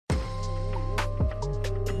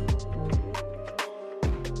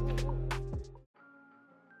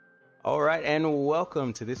All right, and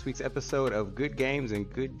welcome to this week's episode of Good Games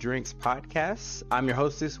and Good Drinks podcast. I'm your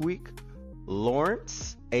host this week,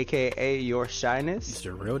 Lawrence, aka Your Shyness. It's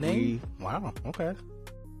your real name? Wow, okay.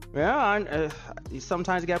 Yeah,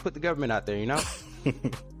 sometimes you gotta put the government out there, you know?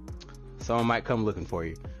 Someone might come looking for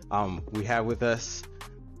you. We have with us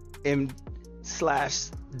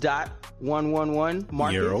M/.111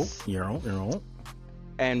 Marcus. Euro.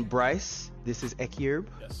 And Bryce. This is Ekierb.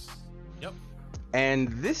 Yes. Yep. And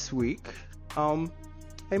this week,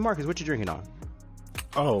 hey Marcus, what you drinking on?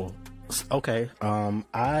 Oh, okay.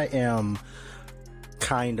 I am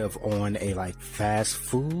kind of on a like fast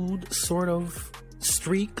food sort of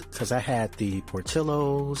streak because I had the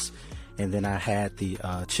Portillo's and then I had the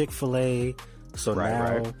Chick-fil-A. So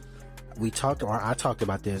now I talked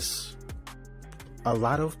about this a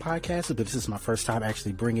lot of podcasts, but this is my first time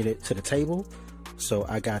actually bringing it to the table. So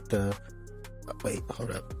I got the wait,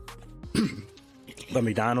 hold up. The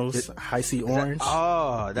McDonald's High C Orange.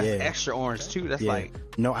 That's extra orange too. That's like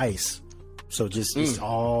no ice. So just it's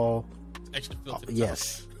all Extra filtered.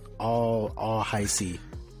 yes, all High C.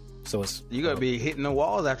 So it's you gonna be hitting the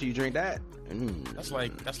walls after you drink that. That's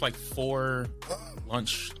like 4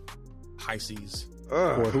 lunch high C's.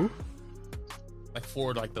 for who? Like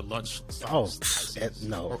 4 like the lunch. Oh, high Cs.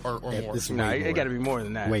 no, or more. it's way Nah, more. it got to be more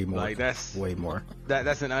than that. Way more. Like that's way more.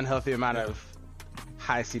 that's an unhealthy amount of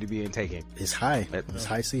high C to be intaking. It's high. It's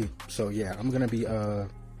High C. So yeah, I'm gonna be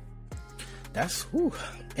that's whew.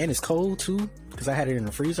 And it's cold too because I had it in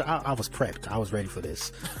the freezer. I was prepped. I was ready for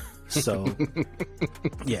this. So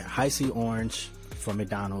yeah, High C Orange from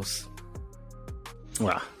McDonald's.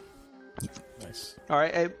 Wow. Nice. All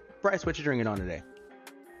right, hey Bryce, what you drinking on today?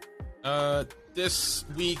 This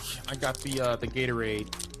week I got the Gatorade,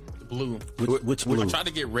 the blue. Which blue? I tried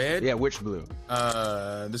to get red. Yeah, which blue?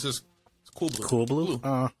 This is Cool Blue. Cool blue.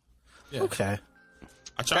 Yeah. Okay.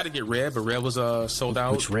 I tried to get red, but red was sold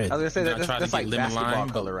out. Which red? I was gonna say And I that, tried that's to like get lemon basketball lime.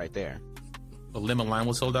 color right there. The lemon lime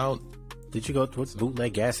was sold out. Did you go to what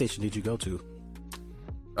bootleg gas station did you go to?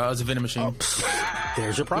 It was a vending machine.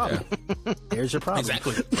 There's your problem. There's your problem.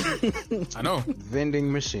 Exactly. I know. Vending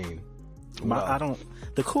machine. I don't.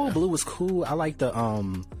 The Cool Blue was cool. I like the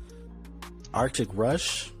Arctic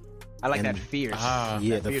Rush. I like And- that fierce.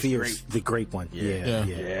 Yeah, that the fierce, grape. the grape one. Yeah.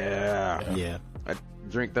 Yeah. I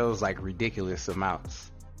drink those like ridiculous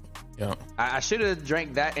amounts. Yeah. I should have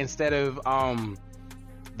drank that instead of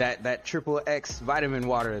that triple X vitamin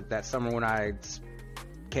water that summer when I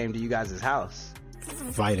came to you guys' house.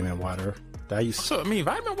 Vitamin water. That used So I mean,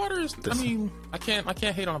 vitamin water is. I mean, I can't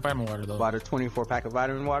hate on a vitamin water though. Bought a 24 pack of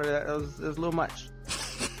vitamin water. That was a little much.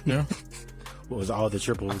 Yeah. what was all the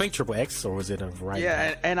triple think- triple X or was it a variety?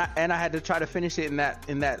 Yeah, and I had to try to finish it in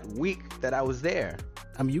that week that I was there.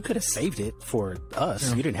 I mean, you could have saved it for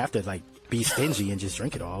us. You didn't have to like be stingy and just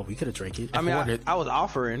drink it all. We could have drank it. I mean, ordered. I was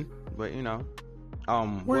offering, but you know,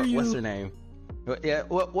 Were what's you- her name? Yeah,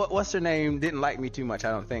 what's her name? Didn't like me too much,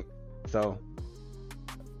 I don't think. So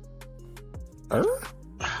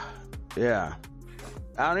yeah,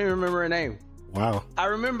 I don't even remember her name. Wow. I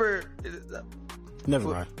remember. Never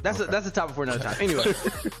mind. That's a topic for another time. Anyway,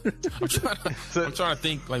 I'm trying to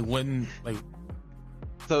think like when like.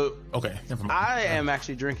 so Okay, never mind. I am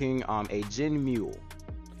actually drinking a gin mule.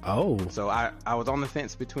 Oh, So I was on the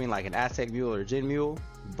fence between like an Aztec mule or a gin mule,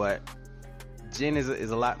 but gin is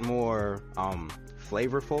a lot more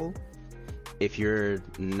flavorful if you're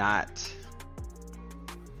not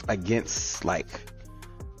against like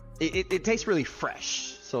it tastes really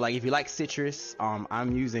fresh. So like if you like citrus,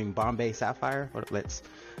 I'm using Bombay Sapphire. Let's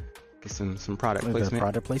get some product placement.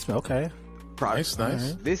 product placement. Okay. Nice.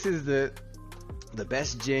 This is the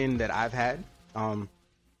best gin that I've had, and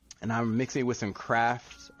I'm mixing it with some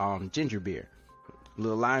craft ginger beer, a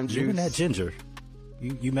little lime You and that juice. ginger.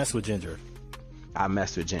 You mess with ginger. I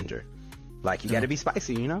mess with ginger. Like you got to be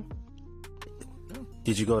spicy, you know.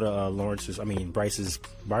 Did you go to Bryce's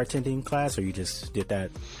bartending class, or you just did that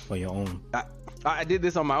on your own? I did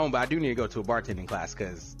this on my own, but I do need to go to a bartending class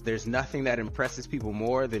because there's nothing that impresses people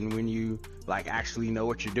more than when you like actually know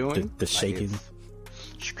what you're doing. The shaking.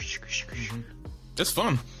 It's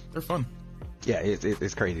fun. They're fun. Yeah,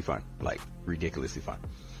 it's crazy fun, like ridiculously fun.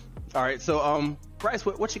 All right, so Bryce,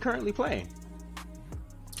 what you currently playing?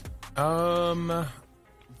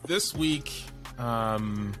 This week,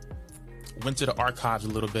 went to the archives a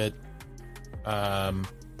little bit.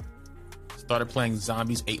 Started playing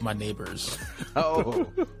Zombies Ate My Neighbors. Oh,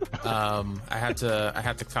 I had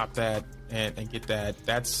to cop that and get that.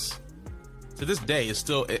 That's to this day, it's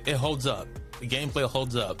still it holds up. The gameplay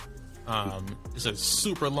holds up. It's a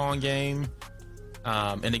super long game.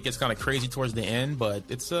 and it gets kind of crazy towards the end, but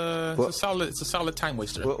it's a solid time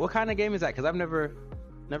waster. What kind of game is that? Because I've never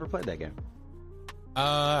played that game.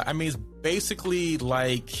 I mean, it's basically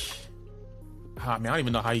like, I don't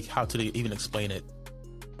even know how to even explain it.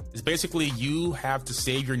 It's basically you have to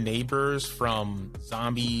save your neighbors from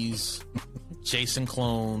zombies, Jason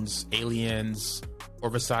clones, aliens,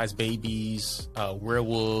 oversized babies,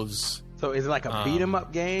 werewolves. So is it like a beat 'em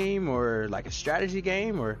up game or like a strategy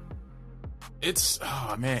game or? It's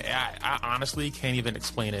I honestly can't even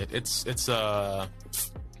explain it. It's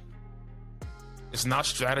not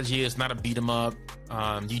strategy. It's not a beat 'em up.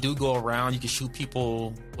 You do go around. You can shoot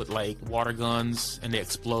people with like water guns, and they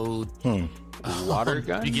explode. Water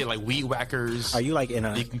guns? You get like weed whackers. Are you like in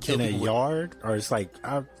a yard, or it's like,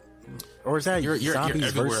 or is that you're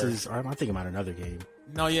zombies versus? Or am I thinking about another game?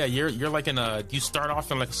 No, yeah, you're like you start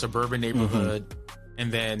off in like a suburban neighborhood,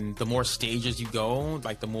 and then the more stages you go,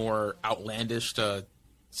 like the more outlandish the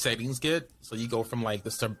settings get. So you go from like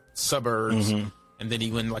the suburbs, and then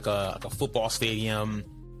you in like a football stadium,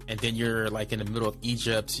 and then you're like in the middle of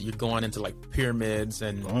Egypt. You're going into like pyramids,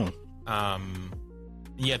 and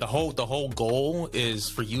yeah, the whole goal is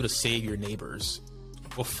for you to save your neighbors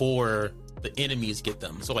before the enemies get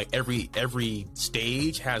them. So like every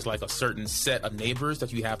stage has like a certain set of neighbors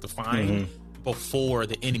that you have to find before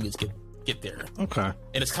the enemies get there. Okay.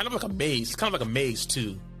 And it's kind of like a maze. It's kind of like a maze too.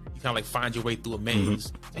 You kind of like find your way through a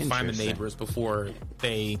maze to find the neighbors before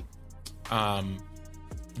they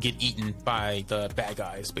get eaten by the bad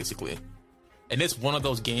guys, basically. And it's one of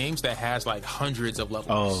those games that has like hundreds of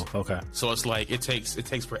levels. Oh, okay. So it's like it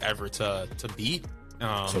takes forever to beat.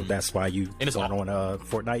 So that's why you and it's got on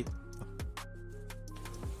Fortnite?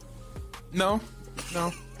 No.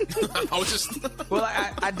 I was just well,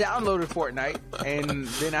 I downloaded Fortnite, and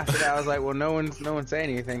then after that I was like, well, no one's saying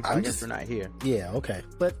anything, so I guess we're not here. Yeah, okay,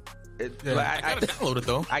 but I gotta download it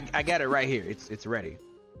though. I got it right here. It's ready.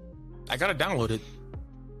 I gotta download it.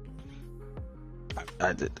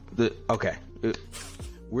 Okay.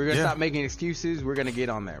 We're gonna stop making excuses. We're gonna get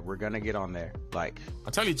on there. Like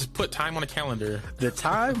I'll tell you, just put time on a calendar. The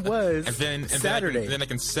time was Saturday. Then I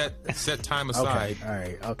can set time aside.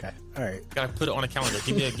 Okay. All right. Gotta put it on a calendar.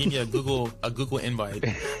 Give me a Google invite.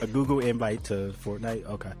 A Google invite to Fortnite.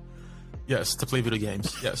 Okay. Yes, to play video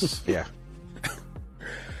games. Yes. Yeah.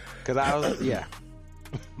 Because I was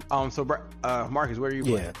So Marcus, where are you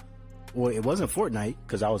playing? Well, it wasn't Fortnite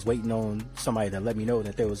because I was waiting on somebody to let me know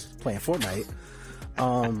that they was playing Fortnite.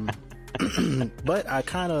 But I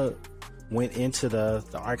kind of went into the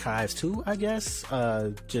archives too, I guess,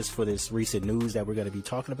 just for this recent news that we're going to be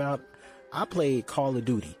talking about. I played Call of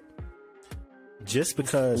Duty just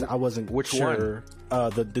because I wasn't sure.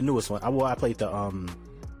 The newest one. I played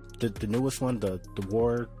the newest one, the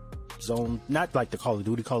War Zone, not like the Call of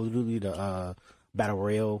Duty, the Battle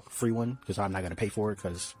Royale free one, because I'm not going to pay for it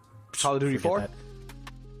because Call of Duty 4?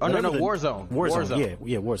 Oh, no, Warzone. Warzone.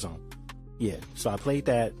 Yeah, Warzone. Yeah, so I played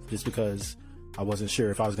that just because I wasn't sure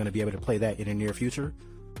if I was going to be able to play that in the near future.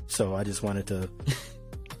 So I just wanted to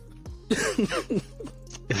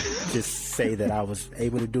just say that I was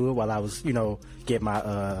able to do it while I was, get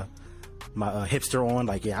my my hipster on.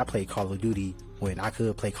 Like, yeah, I played Call of Duty when I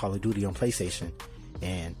could play Call of Duty on PlayStation,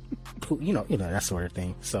 and that sort of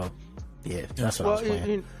thing. So yeah, that's what I was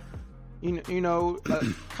playing.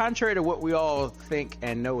 Contrary to what we all think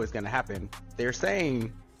and know is going to happen, they're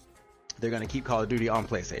saying they're going to keep Call of Duty on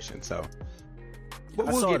PlayStation. So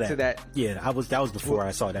we'll get to that. Yeah, that was before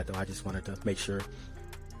I saw that, though. I just wanted to make sure.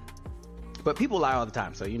 But people lie all the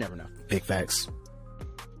time, so you never know. Big facts.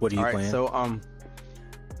 What are you playing?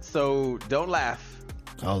 So don't laugh.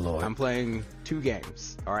 Oh Lord, I'm playing 2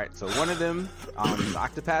 games. All right, so one of them,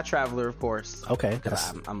 Octopath Traveler, of course. Okay,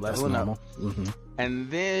 I'm leveling up. Mm-hmm.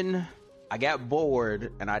 And then I got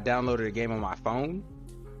bored and I downloaded a game on my phone.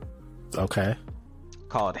 Okay.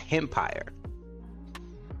 Called Hempire.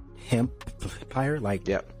 Hempire? Like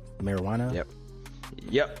marijuana?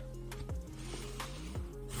 Yep.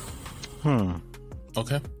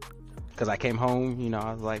 Okay. Because I came home,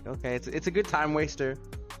 I was like, okay, it's a good time waster.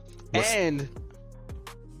 And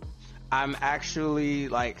I'm actually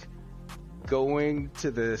like going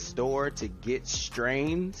to the store to get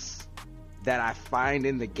strains that I find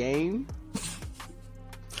in the game.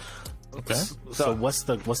 Okay. So what's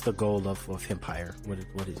the goal of Hempire?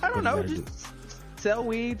 What is? I don't know. Just sell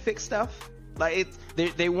weed, fix stuff. Like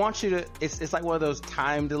they want you to. It's like one of those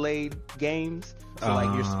time delayed games. So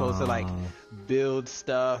like you're supposed to like build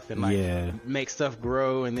stuff and like make stuff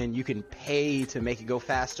grow, and then you can pay to make it go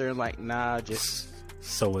faster. And like just.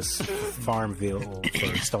 So it's Farmville for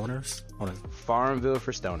stoners? Farmville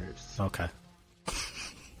for stoners. Okay.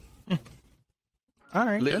 All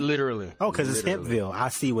right. Literally. Oh, because it's Hempville. I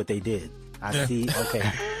see what they did. I see. Okay.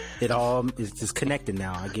 It all is just connected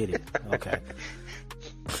now. I get it. Okay.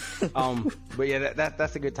 But yeah,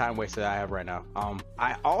 that's a good time waster that I have right now.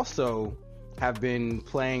 I also have been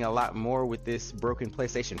playing a lot more with this broken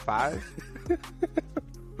PlayStation 5.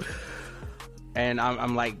 And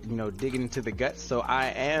I'm like, digging into the guts. So I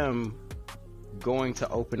am going to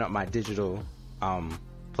open up my digital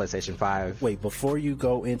PlayStation 5. Wait, before you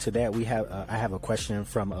go into that, I have a question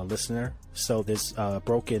from a listener. So this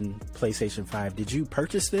broken PlayStation 5, did you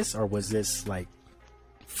purchase this, or was this like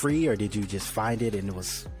free, or did you just find it and it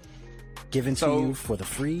was given to you for the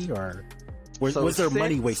free, or was there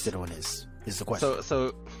money wasted on this? Is the question.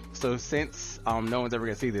 So since no one's ever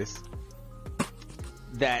gonna see this,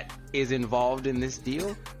 that is involved in this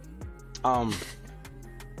deal,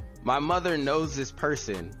 my mother knows this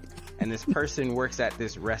person, and this person works at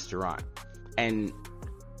this restaurant, and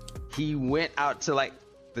he went out to like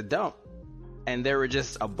the dump, and there were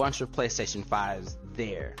just a bunch of PlayStation 5s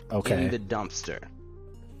there in the dumpster.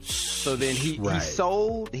 So then he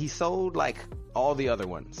sold like all the other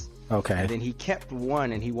ones. Okay. And then he kept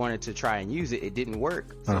one, and he wanted to try and use it. It didn't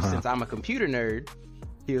work. So since I'm a computer nerd,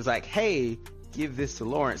 he was like, hey, give this to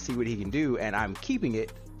Lawrence, see what he can do. And I'm keeping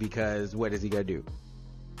it because what is he going to do?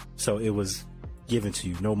 So it was given to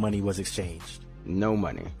you. No money was exchanged. No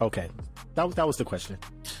money. Okay. That was the question.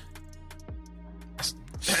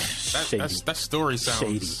 That story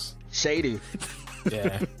sounds shady.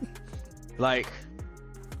 Yeah. Like,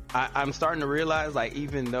 I'm starting to realize, like,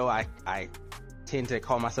 even though I tend to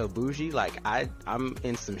call myself bougie, like I'm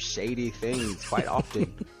in some shady things quite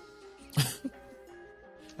often.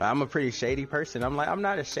 I'm a pretty shady person. I'm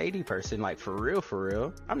not a shady person, like for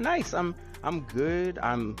real. I'm nice. I'm good.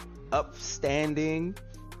 I'm upstanding.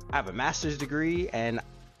 I have a master's degree, and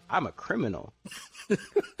I'm a criminal.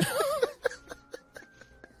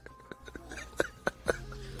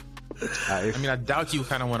 I doubt you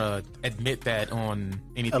kind of want to admit that on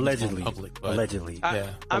anything allegedly. Public. But allegedly.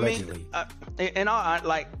 Allegedly.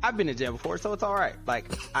 I've been in jail before, so it's all right. Like,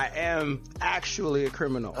 I am actually a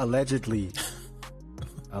criminal. Allegedly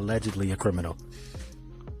a criminal.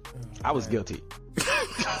 I was guilty.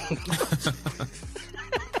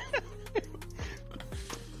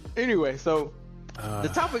 Anyway, so the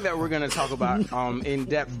topic that we're going to talk about in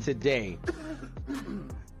depth today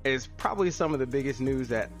is probably some of the biggest news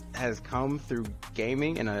that has come through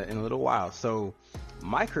gaming in a little while. So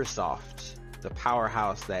Microsoft, the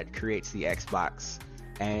powerhouse that creates the Xbox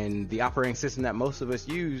and the operating system that most of us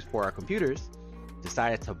use for our computers,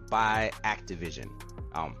 decided to buy Activision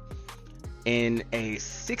in a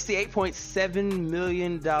 $68.7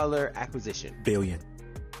 million acquisition. Billion.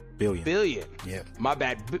 Yeah. My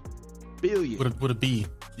bad. Billion. Would it be?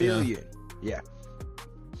 Billion. Yeah.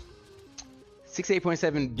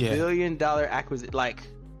 $68.7 billion acquisition. Like,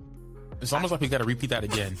 it's almost like we got to repeat that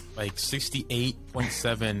again. Like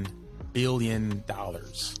 $68.7 billion.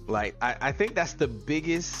 Like, I think that's the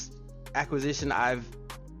biggest acquisition I've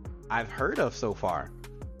heard of so far,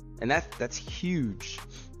 and that's huge.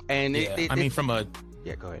 And go ahead.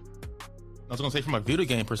 I was gonna say, from a video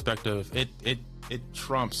game perspective, it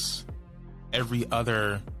trumps every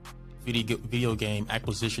other video game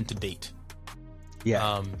acquisition to date.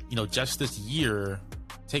 Yeah. Just this year,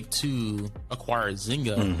 Take-Two acquired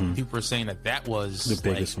Zynga. Mm-hmm. People were saying that was the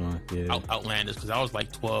biggest one. Yeah. Outlandish, because that was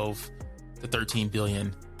like 12 to 13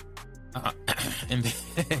 billion.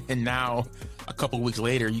 And now, a couple weeks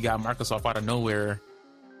later, you got Microsoft out of nowhere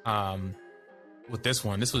with this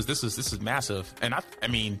one. This is massive. And I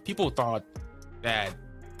mean, people thought that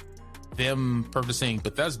them purchasing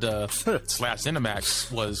Bethesda /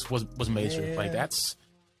 ZeniMax was major. Yeah. Like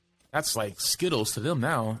that's like Skittles to them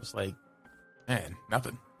now. It's like, man,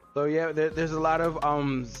 nothing. So yeah, there's a lot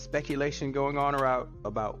of speculation going on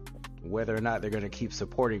about whether or not they're going to keep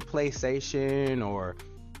supporting PlayStation, or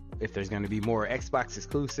if there's going to be more Xbox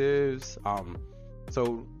exclusives.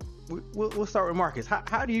 So we'll start with Marcus.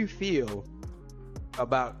 How do you feel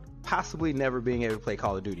about possibly never being able to play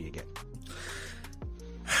Call of Duty again?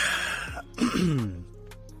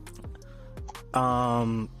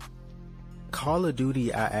 Call of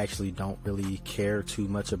Duty I actually don't really care too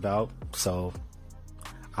much about, so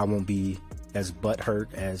I won't be as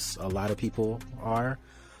butthurt as a lot of people are.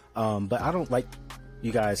 But I don't, like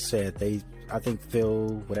you guys said, I think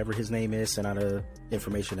Phil, whatever his name is, sent out a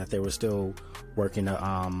information that they were still working to,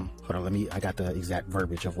 hold on, I got the exact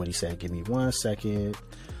verbiage of what he said. Give me 1 second.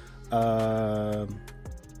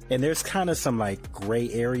 And there's kind of some like gray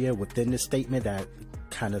area within the statement that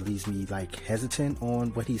kind of leaves me like hesitant on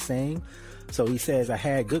what he's saying. So he says, I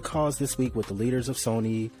had good calls this week with the leaders of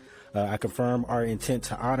Sony, I confirm our intent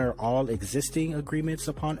to honor all existing agreements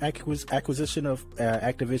upon acquisition of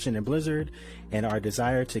Activision and Blizzard, and our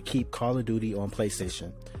desire to keep Call of Duty on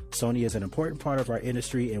PlayStation. Sony is an important part of our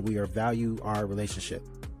industry, and we value our relationship.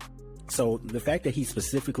 So the fact that he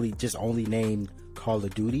specifically just only named Call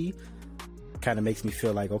of Duty kind of makes me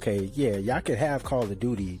feel like, okay, yeah, y'all could have Call of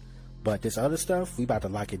Duty, but this other stuff, we about to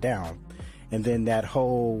lock it down. And then that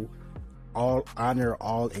whole honor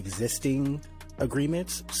all existing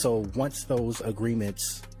agreements. So once those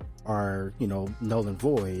agreements are, null and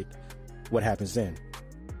void, what happens then?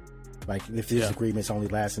 Like if these agreements only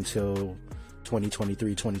last until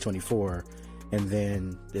 2023, 2024, and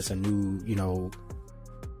then there's a new,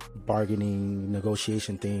 bargaining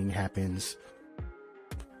negotiation thing happens,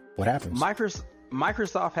 what happens?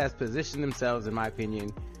 Microsoft has positioned themselves, in my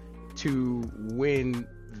opinion, to win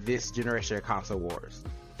this generation of console wars.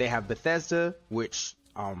 They have Bethesda, which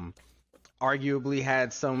arguably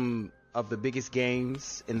had some of the biggest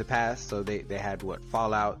games in the past. So they had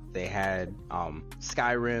Fallout, they had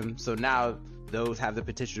Skyrim. So now those have the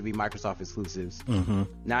potential to be Microsoft exclusives. Mm-hmm.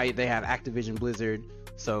 Now they have Activision Blizzard.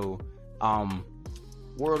 So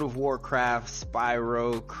World of Warcraft,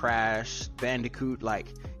 Spyro, Crash, Bandicoot, like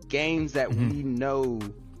games that we know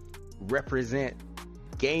represent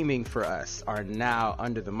gaming for us are now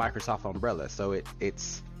under the Microsoft umbrella. So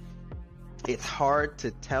it's hard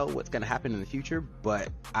to tell what's going to happen in the future, but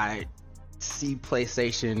I see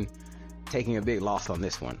PlayStation taking a big loss on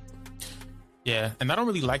this one. Yeah, and I don't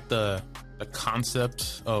really like the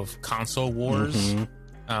concept of console wars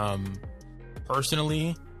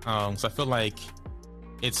personally, so I feel like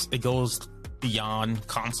it goes beyond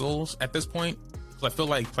consoles at this point. So I feel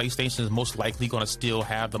like PlayStation is most likely going to still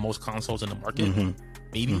have the most consoles in the market,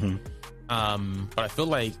 maybe. But I feel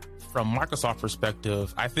like from Microsoft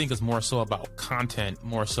perspective, I think it's more so about content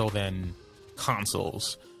more so than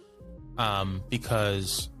consoles,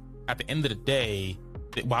 because at the end of the day,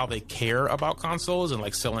 while they care about consoles and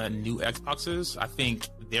like selling new Xboxes, I think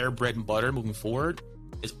their bread and butter moving forward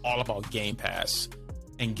is all about Game Pass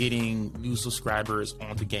and getting new subscribers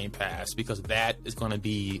onto Game Pass, because that is going to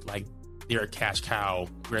be like their cash cow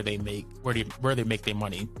where they make their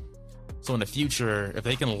money. So in the future, if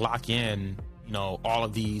they can lock in, all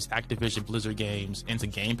of these Activision Blizzard games into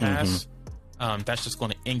Game Pass, that's just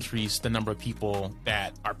going to increase the number of people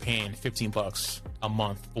that are paying $15 a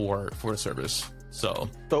month for the service. So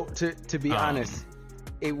to be honest,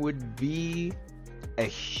 it would be a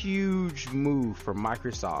huge move for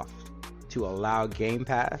Microsoft to allow Game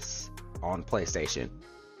Pass on PlayStation.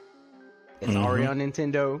 It's already on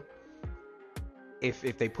Nintendo.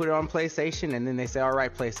 If they put it on PlayStation and then they say, all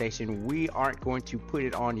right, PlayStation, we aren't going to put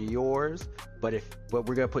it on yours, but we're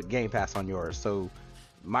going to put Game Pass on yours. So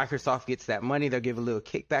Microsoft gets that money. They'll give a little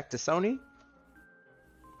kickback to Sony.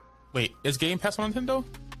 Wait, is Game Pass on Nintendo?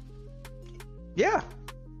 Yeah.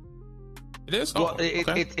 It is? Well,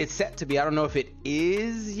 it's set to be. I don't know if it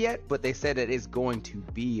is yet, but they said it is going to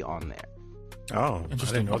be on there. Oh,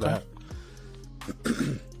 interesting. I didn't know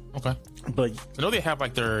that. Okay. But I know they have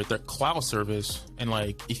like their cloud service, and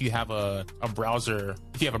like if you have a browser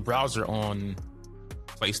on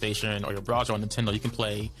PlayStation or your browser on Nintendo, you can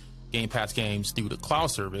play Game Pass games through the cloud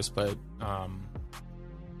service. But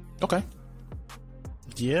okay.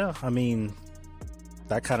 Yeah, I mean,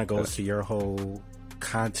 that kind of goes to your whole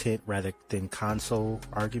content rather than console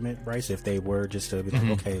argument, Bryce. If they were just to be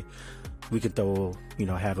like, okay, we could throw,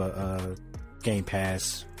 have a Game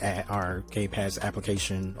Pass, our Game Pass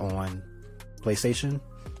application on PlayStation.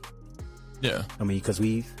 Yeah, I mean, because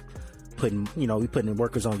we putting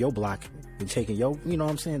workers on your block and taking your, what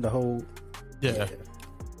I'm saying, the whole. Yeah.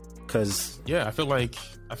 Because I feel like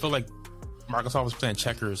Microsoft was playing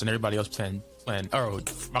checkers and everybody else playing.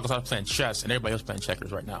 Microsoft playing chess and everybody else playing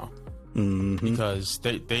checkers right now. Because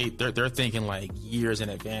they're thinking like years in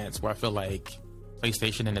advance. Where I feel like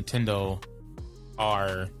PlayStation and Nintendo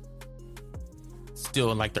are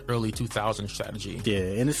still in like the early 2000s strategy.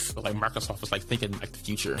 Yeah, and it's like Microsoft was like thinking like the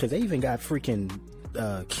future, because they even got freaking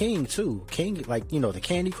King too. King, like the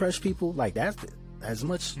Candy Crush people, like that's as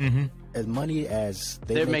much as money as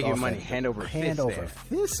they're making money hand over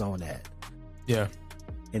fist on that. Yeah.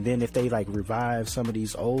 And then if they like revive some of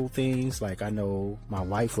these old things, like I know my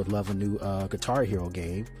wife would love a new Guitar Hero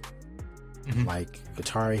game, like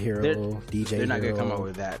Guitar Hero, DJ. They're not Hero. gonna come up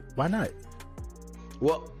with that. Why not?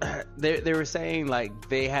 Well, they were saying like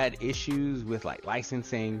they had issues with like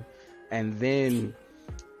licensing, and then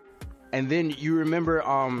you remember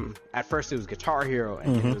at first it was Guitar Hero,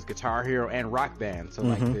 and then it was Guitar Hero and Rock Band. So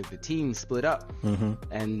like the team split up,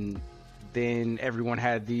 and then everyone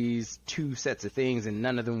had these two sets of things, and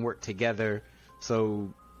none of them worked together.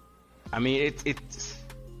 So I mean,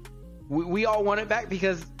 we all want it back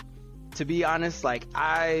because, to be honest, like,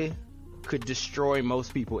 I could destroy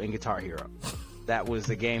most people in Guitar Hero. That was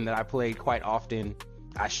a game that I played quite often.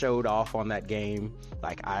 I showed off on that game.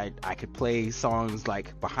 Like, I could play songs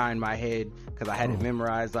like behind my head because I had it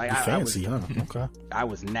memorized. Like, fancy, huh? Okay. I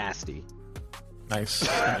was nasty.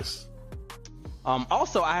 Nice.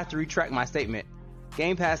 Also, I have to retract my statement.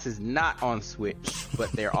 Game Pass is not on Switch,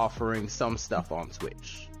 but they're offering some stuff on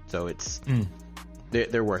Switch. So it's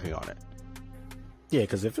they're working on it. Yeah,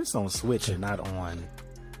 because if it's on Switch and not on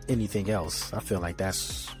anything else, I feel like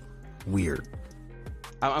that's weird.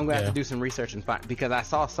 I'm gonna have to do some research and find, because I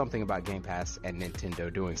saw something about Game Pass and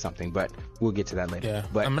Nintendo doing something, but we'll get to that later. Yeah,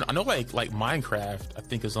 but I mean, I know like Minecraft, I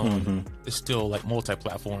think is on is still like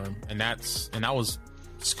multi-platform, and that was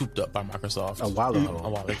scooped up by Microsoft a while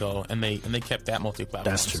ago, and they kept that multi-platform.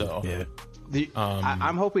 That's true. So, yeah.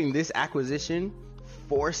 I'm hoping this acquisition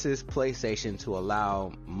forces PlayStation to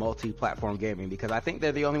allow multi-platform gaming, because I think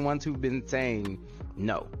they're the only ones who've been saying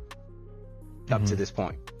no up to this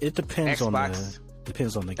point. It depends Xbox,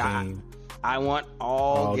 on the game. I want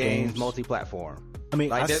all games multi-platform. I mean,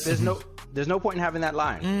 like, there's no point in having that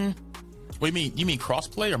line. What do you mean? You mean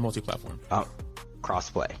cross-play or multi-platform?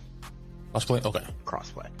 Cross-play. Cross-play? Okay.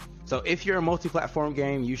 Cross-play. So if you're a multi-platform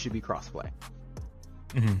game, you should be cross-play.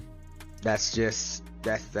 That's just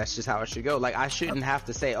how it should go. Like, I shouldn't have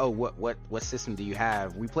to say, oh, what system do you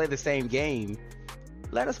have? We play the same game.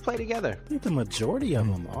 Let us play together. I think the majority of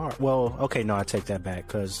them are. Well, okay, no, I take that back,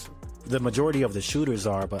 because the majority of the shooters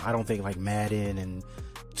are, but I don't think like Madden and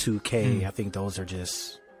 2K, I think those are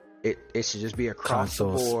just... It should just be across the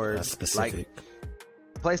board. Specific. Like,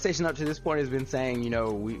 PlayStation up to this point has been saying,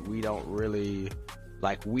 we don't really...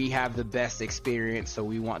 Like, we have the best experience, so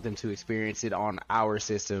we want them to experience it on our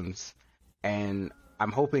systems. And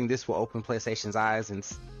I'm hoping this will open PlayStation's eyes and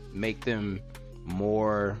make them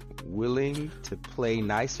more willing to play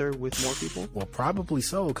nicer with more people. Well, probably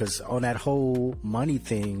so, because on that whole money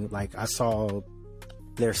thing, like, I saw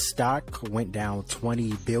their stock went down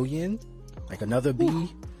 20 billion, like another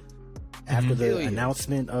B, after the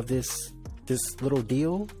announcement of this little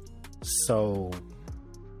deal. So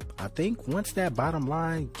I think once that bottom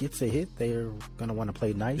line gets a hit, they're gonna want to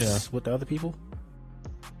play nice with the other people.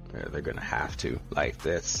 Yeah, they're gonna have to. Like,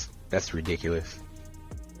 that's ridiculous.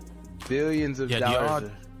 Billions of dollars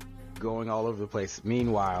are going all over the place.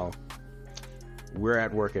 Meanwhile, we're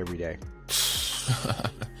at work every day.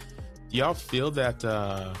 Do y'all feel that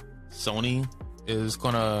Sony is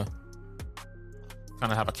gonna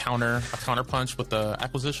kind of have a counter punch with the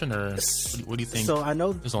acquisition, or what do you think? So I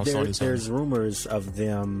know there's rumors of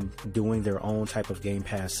them doing their own type of Game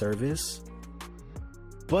Pass service,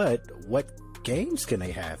 but what games can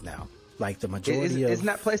they have now? Like, the majority isn't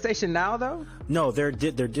that PlayStation Now though? No, they're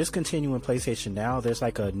discontinuing PlayStation Now. There's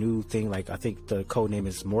like a new thing, like I think the code name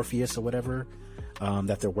is Morpheus or whatever,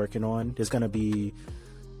 that they're working on. There's gonna be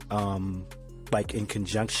like in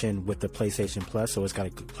conjunction with the PlayStation Plus, so it's got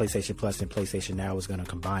a PlayStation Plus and PlayStation Now is gonna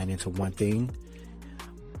combine into one thing.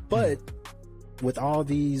 But with all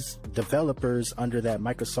these developers under that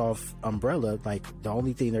Microsoft umbrella, like, the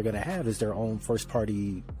only thing they're gonna have is their own first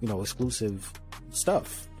party, exclusive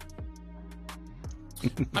stuff.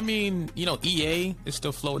 I mean, EA is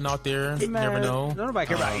still floating out there. You never know. Nobody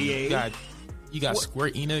care about EA. You got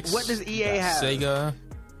Square Enix. What does EA have? Sega.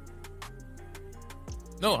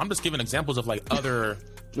 No, I'm just giving examples of like other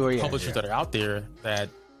publishers that are out there that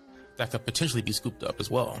could potentially be scooped up as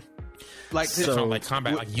well. Like,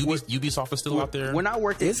 Combat, like Ubisoft is still out there. When I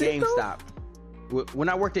worked at GameStop,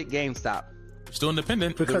 still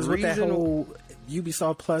independent, because with that whole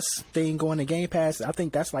Ubisoft Plus thing going to Game Pass, I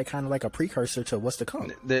think that's like kind of like a precursor to what's to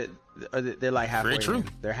come. They're like halfway. Very true. In.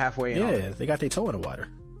 They're halfway in. Yeah, they got their toe in the water.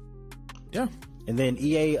 Yeah, and then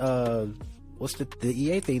EA, what's the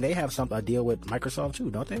EA thing? They have a deal with Microsoft too,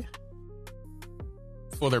 don't they?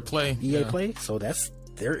 For their Play, EA Play. So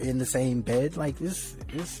they're in the same bed. Like, this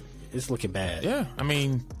is looking bad. Yeah, I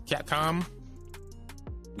mean, Capcom.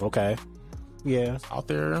 Okay. Yeah, out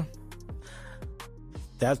there.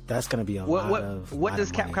 That's gonna be a lot of. What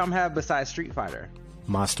does Capcom money have besides Street Fighter?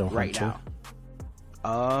 Monster Hunter right now.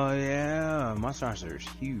 Oh yeah, Monster Hunter is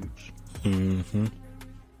huge. Mm-hmm.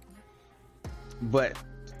 But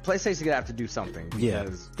PlayStation's gonna have to do something. Yeah,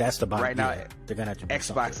 that's the bottom. Right now, they're gonna have to do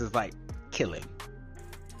Xbox something. is like killing.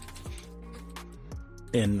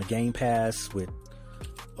 And the Game Pass with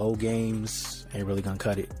old games ain't really gonna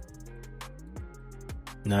cut it.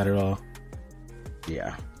 Not at all.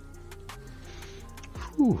 Yeah.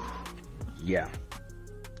 Whew. Yeah.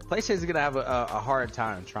 PlayStation's gonna have a hard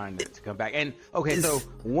time trying to come back. And okay, so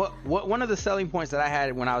what one of the selling points that I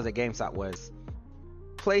had when I was at GameStop was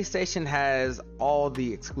PlayStation has all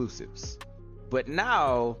the exclusives, but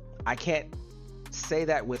now I can't say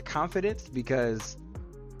that with confidence because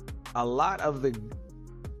a lot of the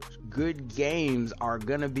good games are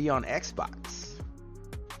gonna be on Xbox.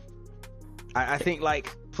 I think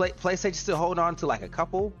like PlayStation still hold on to like a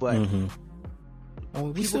couple, but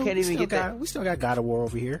people can't even get that. We still got God of War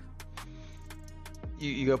over here.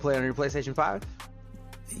 You go play on your PlayStation 5?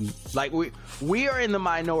 Like we are in the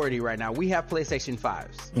minority right now. We have PlayStation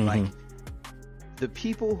 5s. Like the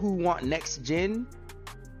people who want next gen,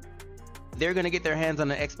 they're gonna get their hands on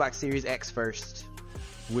the Xbox Series X first,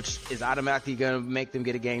 which is automatically gonna make them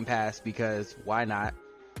get a Game Pass because why not?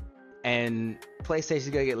 And PlayStation's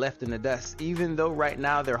gonna get left in the dust. Even though right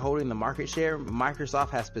now they're holding the market share, Microsoft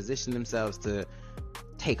has positioned themselves to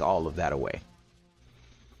take all of that away.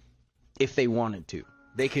 If they wanted to,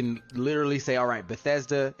 they can literally say, all right,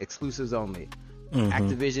 Bethesda exclusives only,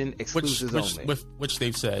 Activision exclusives only. Which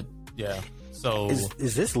they've said, yeah. So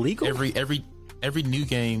is this legal? Every new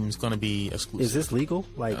game is going to be exclusive. Is this legal?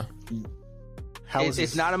 Like, how is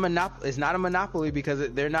it's not a monopoly. It's not a monopoly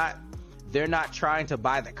because they're not trying to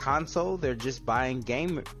buy the console. They're just buying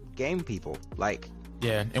game people. Like,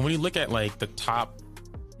 yeah. And when you look at like the top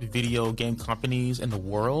video game companies in the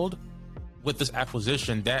world, with this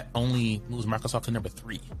acquisition, that only moves Microsoft to number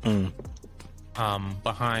 3,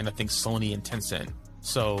 behind I think Sony and Tencent.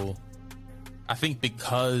 So I think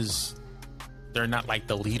because they're not like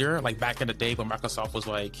the leader, like back in the day when Microsoft was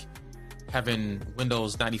like having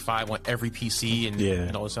Windows 95 on every PC, and you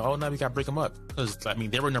know, so oh, now we gotta break them up because I mean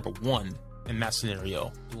they were number 1 in that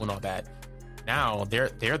scenario, doing all that. Now they're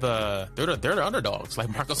the underdogs. Like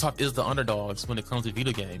Microsoft is the underdogs when it comes to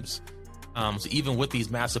video games. So even with these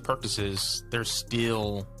massive purchases, they're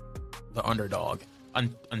still the underdog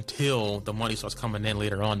until the money starts coming in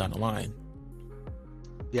later on down the line.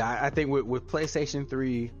 Yeah, I think with PlayStation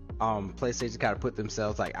 3, PlayStation kind of put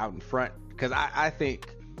themselves like out in front because I think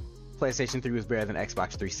PlayStation 3 was better than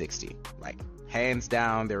Xbox 360. Like hands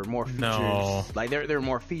down, there were more features. No. Like there were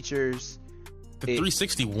more features. The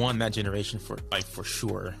 360 won that generation for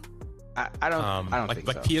sure. I don't think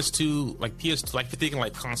like so. PS2, like PS2, like if you're thinking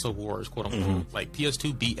like console wars, quote unquote, like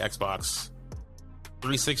PS2 beat Xbox,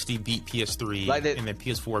 360 beat PS3, and then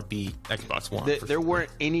PS4 beat Xbox One. There weren't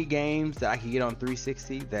any games that I could get on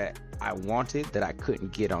 360 that I wanted that I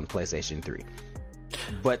couldn't get on PlayStation 3.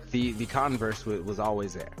 But the converse was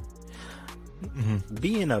always there.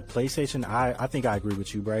 Being a PlayStation, I think I agree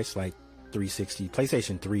with you, Bryce. Like 360,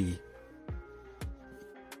 PlayStation 3.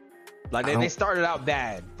 Like they started out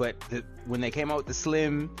bad, but when they came out with the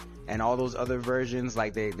Slim and all those other versions,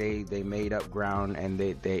 like they made up ground, and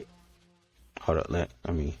they hold up, let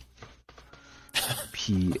me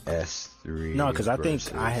PS3. No, because I think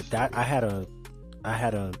I had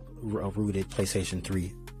a rooted PlayStation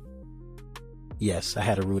 3. Yes, I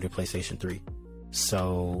had a rooted PlayStation 3.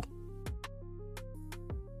 So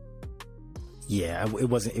yeah, I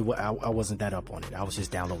wasn't that up on it. I was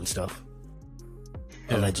just downloading stuff.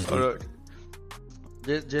 Allegedly.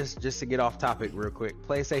 Just to get off topic real quick,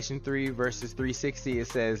 PlayStation 3 versus 360, it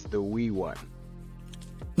says the Wii won.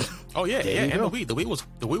 Oh yeah, and the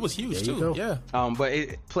Wii was huge too. Yeah. But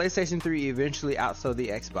PlayStation 3 eventually outsold the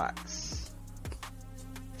Xbox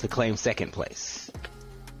to claim second place.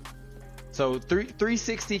 So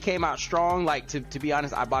 360 came out strong. Like to be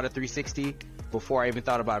honest, I bought a 360 before I even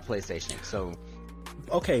thought about a PlayStation. So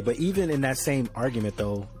okay, but even in that same argument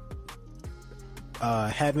though,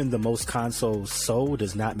 having the most consoles sold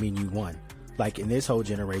does not mean you won. Like in this whole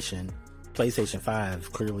generation, PlayStation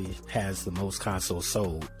 5 clearly has the most consoles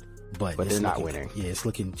sold, but they're not winning. Yeah, it's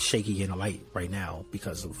looking shaky in the light right now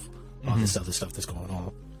because of all this other stuff that's going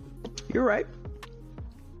on. You're right.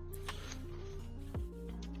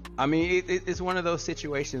 I mean, it's one of those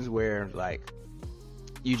situations where like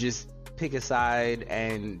you just pick a side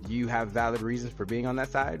and you have valid reasons for being on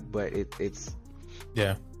that side, but it's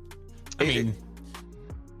yeah. I mean,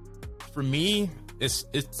 for me, it's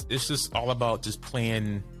just all about just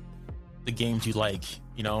playing the games you like.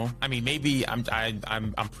 You know, I mean, maybe I'm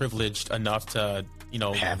privileged enough to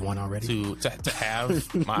have one already to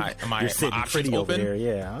have my options pretty open. Over there.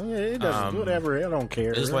 Yeah, I mean, it doesn't whatever. I don't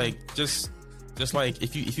care. It's like just like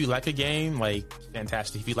if you like a game, like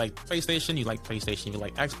fantastic. If you like PlayStation, you like PlayStation. If you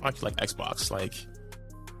like Xbox, you like Xbox. Like,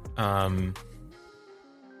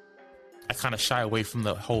 I kind of shy away from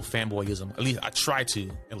the whole fanboyism. At least I try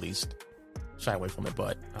to shy away from it.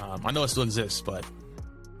 But I know it still exists. But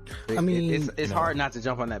I mean, it's hard not to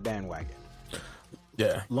jump on that bandwagon.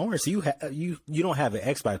 Yeah, Lawrence, you don't have an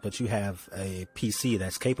Xbox, but you have a PC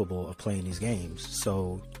that's capable of playing these games.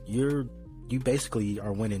 So you basically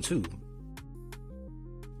are winning too.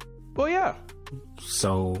 Well, yeah.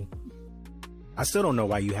 So I still don't know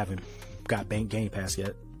why you haven't got Game Pass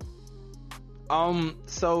yet.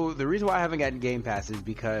 So the reason why I haven't gotten Game Pass is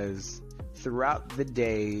because throughout the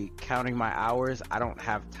day, counting my hours, I don't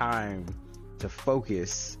have time to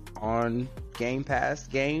focus on Game Pass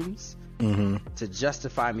games to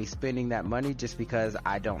justify me spending that money, just because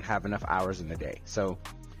I don't have enough hours in the day. So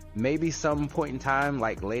maybe some point in time,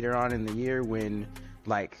 like later on in the year, when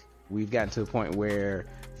like we've gotten to a point where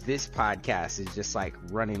this podcast is just like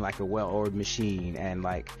running like a well-oiled machine, and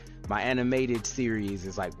like my animated series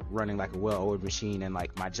is like running like a well-oiled machine, and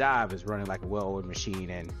like my job is running like a well-oiled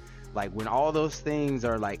machine, and like when all those things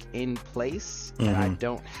are like in place and I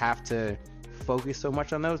don't have to focus so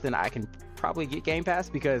much on those, then I can probably get Game Pass.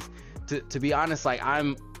 Because to be honest, like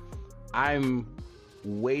I'm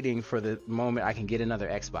waiting for the moment I can get another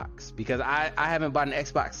Xbox, because I haven't bought an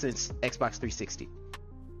Xbox since Xbox 360,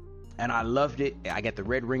 and I loved it. I got the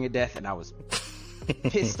red ring of death, and I was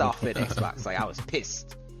pissed off at Xbox. Like I was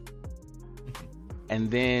pissed, and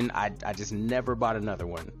then I just never bought another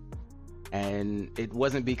one. And it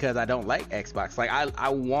wasn't because I don't like Xbox. Like I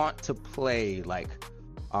want to play like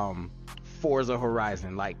Forza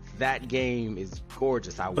Horizon. Like that game is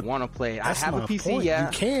gorgeous. I want to play it. I have a PC. Point. Yeah,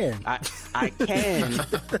 you can. I can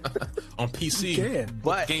on PC. You can.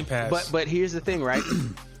 But Game Pass. But here's the thing, right?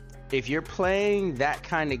 If you're playing that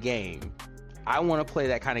kind of game, I want to play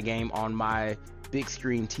that kind of game on my big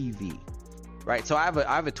screen TV, right? So I have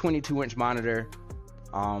a 22-inch monitor,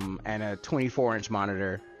 and a 24-inch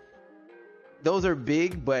monitor. Those are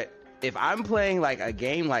big, but if I'm playing like a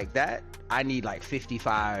game like that, I need like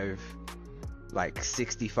 55, like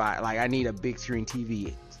 65. Like I need a big screen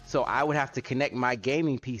TV. So I would have to connect my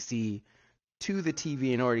gaming PC to the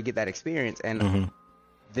TV in order to get that experience, and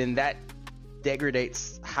then that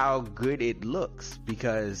degrades how good it looks,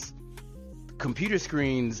 because computer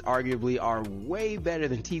screens arguably are way better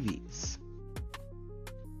than TVs.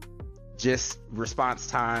 Just response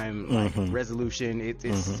time, like resolution,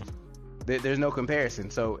 it's there's no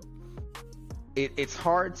comparison. So it's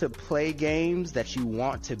hard to play games that you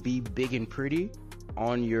want to be big and pretty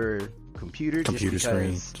on your computer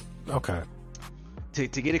screen. Okay. To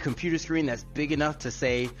get a computer screen that's big enough to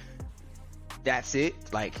say that's it,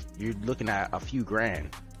 like you're looking at a few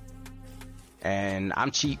grand, and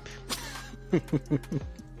I'm cheap.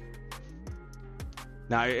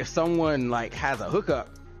 Now if someone like has a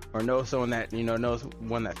hookup or knows someone that knows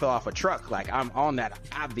one that fell off a truck, like I'm on that,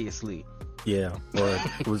 obviously. Yeah, or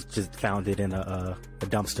was just found it in a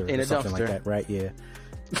dumpster or something like that, right? Yeah.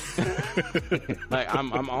 Like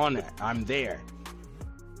I'm on that, I'm there.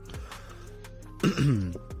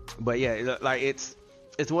 But yeah, like it's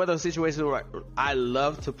one of those situations where I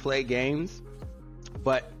love to play games,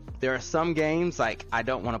 but there are some games like I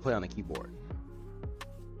don't want to play on the keyboard.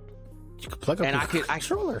 You could plug up a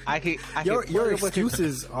controller. Your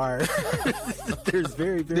excuses are there's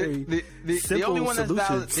very simple the only one solutions.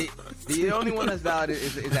 That's valid. The only one that's valid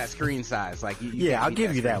is that screen size. Like I'll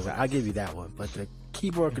give you that one. I'll give you that one. But the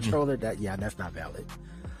keyboard controller, that's not valid.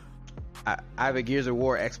 I have a Gears of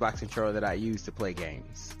War Xbox controller that I use to play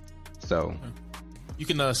games. So you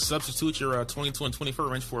can substitute your 22 and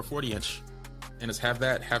 24 inch for a 40-inch, and just have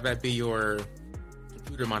that be your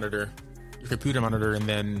computer monitor,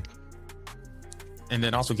 and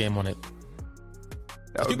then also game on it.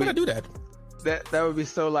 People gotta do that. That would be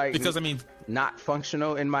so like, because I mean, not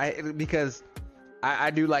functional in my head, because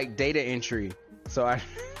I do like data entry, so I.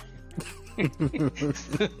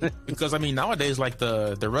 Because I mean, nowadays, like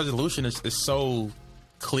the resolution is so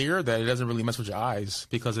clear that it doesn't really mess with your eyes,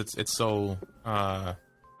 because it's so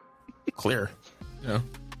clear. You know,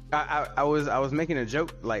 I was making a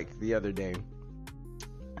joke like the other day.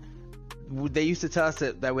 They used to tell us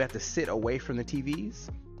that we have to sit away from the TVs,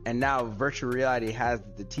 and now virtual reality has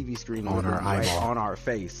the TV screen on our eyeball, on our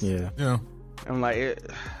face. Yeah. I'm like,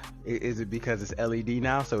 is it because it's LED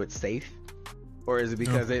now, so it's safe, or is it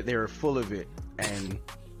because they're full of it and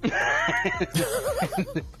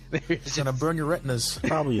it's gonna burn your retinas?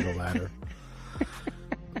 Probably the latter.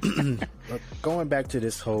 But going back to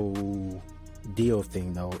this whole deal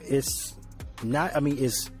thing, though, it's not. I mean,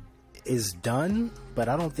 it's done, but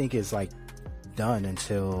I don't think it's like done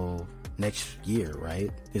until next year, right?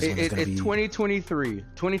 It's 2023.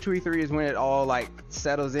 2023 is when it all like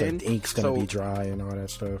settles in. The ink's gonna be dry and all that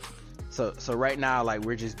stuff. So right now, like,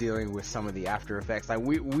 we're just dealing with some of the after effects. Like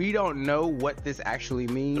we don't know what this actually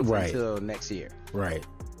means until next year. Right.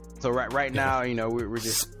 So right now, we're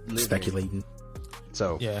just living. Speculating.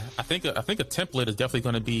 So yeah, I think a template is definitely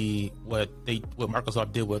going to be what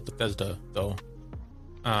Microsoft did with Bethesda, though.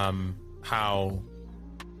 How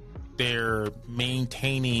they're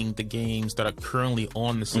maintaining the games that are currently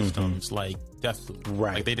on the systems, like Deathloop.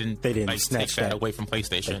 Right. Like they didn't like, snatch that away from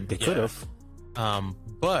PlayStation. They could have.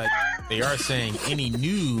 But they are saying any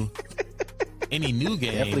new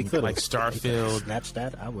game like Starfield. Snatch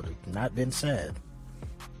that, I would have not been sad.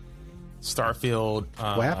 Starfield.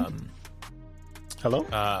 What happened? Hello?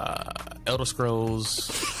 Elder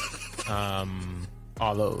Scrolls.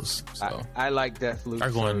 All those. So I like Deathloop.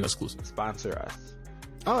 Are going exclusive. Sponsor us.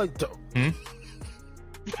 Oh,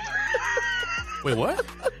 wait, what?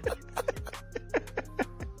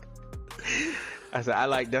 I said I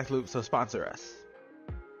like Deathloop, so sponsor us.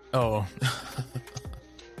 Oh.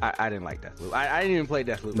 I didn't like Deathloop. I didn't even play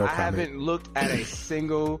Deathloop. No I comment. haven't looked at a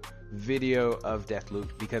single video of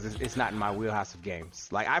Deathloop because it's not in my wheelhouse of games.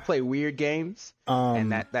 Like I play weird games,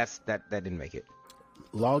 and that didn't make it.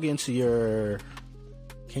 Log into your.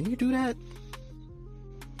 Can you do that?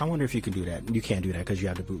 I wonder if you can do that. You can't do that because you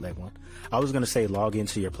have the bootleg one. I was gonna say log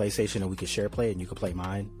into your PlayStation and we could share play, and you could play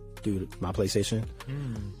mine through my PlayStation.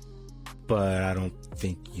 But I don't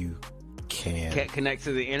think you can. Can't connect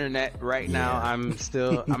to the internet right now. I'm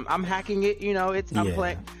still I'm hacking it. You know, I'm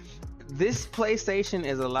playing. This PlayStation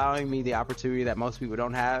is allowing me the opportunity that most people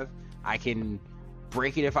don't have. I can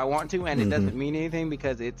break it if I want to, and it doesn't mean anything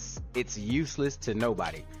because it's useless to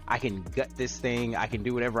nobody. I can gut this thing. I can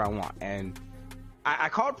do whatever I want, and I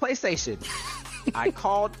called PlayStation. I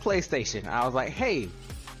called PlayStation. I was like, hey,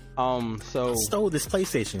 so stole this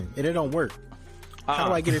PlayStation and it don't work. How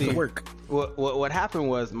do I get it to work? What happened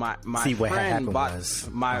was my friend bought this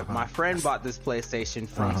PlayStation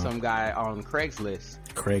from some guy on Craigslist.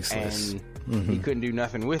 And he couldn't do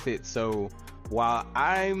nothing with it. So while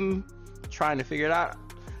I'm trying to figure it out,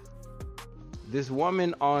 this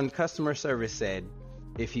woman on customer service said,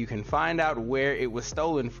 if you can find out where it was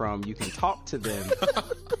stolen from, you can talk to them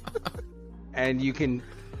and you can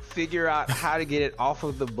figure out how to get it off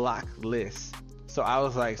of the block list. So I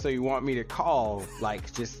was like, so you want me to call,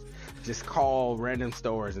 like just call random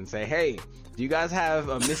stores and say, hey, do you guys have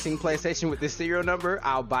a missing PlayStation with this serial number?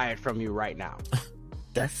 I'll buy it from you right now.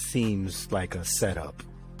 That seems like a setup.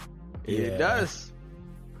 It does.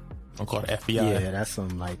 I'm called FBI. Yeah, that's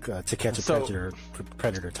some like To Catch a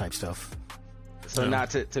Predator type stuff. So now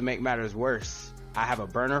to make matters worse, I have a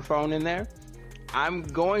burner phone in there. I'm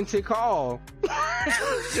going to call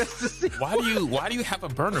just to see. Why do you have a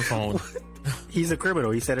burner phone? He's a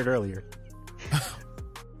criminal. He said it earlier.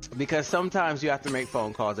 Because sometimes you have to make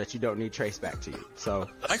phone calls that you don't need traced back to you. So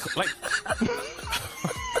like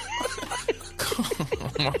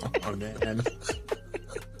oh man.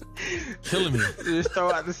 Killing me. Just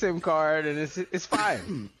throw out the SIM card and it's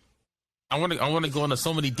fine. I want to go into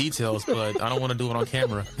so many details, but I don't want to do it on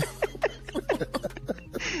camera.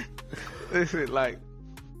 Listen, like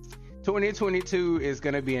 2022 is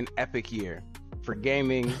going to be an epic year for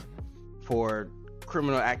gaming, for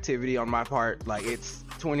criminal activity on my part. Like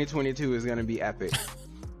 2022 is going to be epic.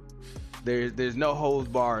 There's no holds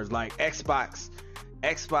bars. Like Xbox,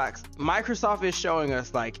 Microsoft is showing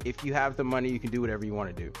us like if you have the money, you can do whatever you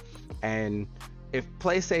want to do. And if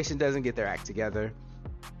PlayStation doesn't get their act together,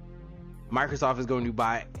 Microsoft is going to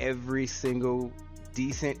buy every single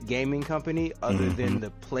decent gaming company other than the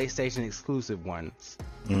PlayStation exclusive ones.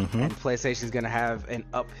 And PlayStation is going to have an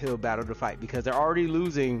uphill battle to fight because they're already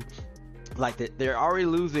losing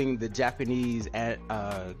the Japanese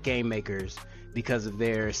game makers because of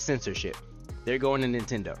their censorship. They're going to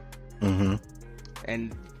Nintendo.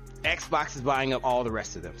 And Xbox is buying up all the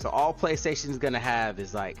rest of them. So all PlayStation's going to have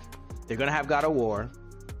is like, they're going to have God of War.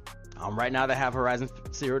 Right now they have Horizon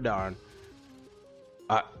Zero Dawn.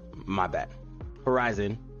 My bad.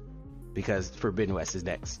 Horizon, because Forbidden West is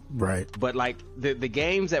next. Right. But like the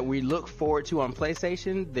games that we look forward to on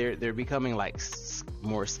PlayStation, they're becoming like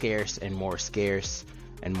more scarce and more scarce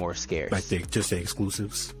and more scarce. Like they just say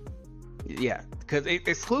exclusives. Yeah, because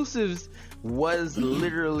exclusives was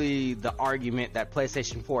literally the argument that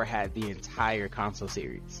PlayStation 4 had the entire console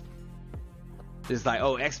series. It's like,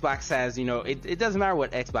 oh, Xbox has, it doesn't matter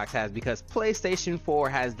what Xbox has because PlayStation 4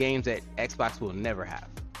 has games that Xbox will never have.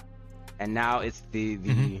 And now it's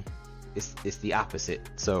it's the opposite.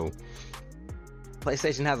 So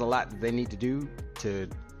PlayStation has a lot that they need to do to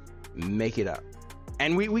make it up.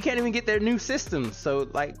 And we can't even get their new systems. So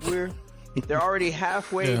like they're already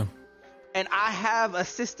halfway. Yeah. And I have a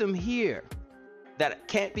system here that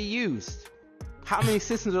can't be used. How many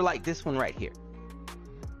systems are like this one right here?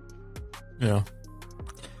 Yeah.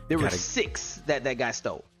 There were 6 that guy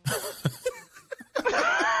stole.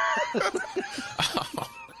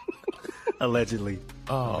 Allegedly.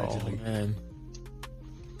 Oh Allegedly. man.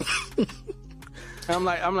 I'm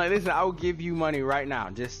like, listen, I will give you money right now.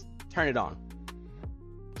 Just turn it on.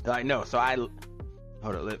 Like, no. So hold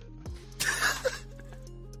on, look.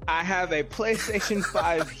 I have a PlayStation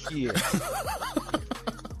 5 here.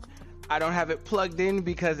 I don't have it plugged in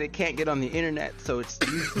because it can't get on the internet, so it's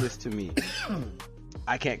useless to me.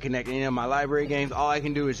 I can't connect any of my library games. All I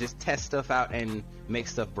can do is just test stuff out and make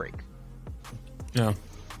stuff break. Yeah.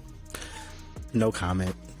 No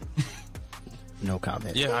comment. No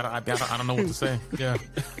comment. Yeah, I don't know what to say. Yeah.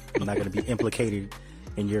 I'm not going to be implicated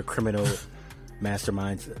in your criminal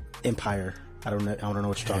mastermind's empire. I don't know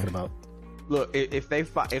what you're talking about. Look, if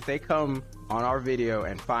they come on our video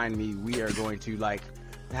and find me, we are going to like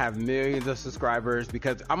have millions of subscribers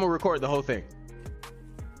because I'm gonna record the whole thing.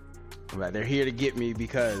 Right, they're here to get me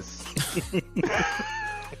because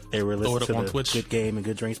they were listening to the Twitch. Good Game and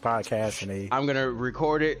Good Drinks podcast, and I'm gonna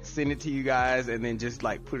record it, send it to you guys, and then just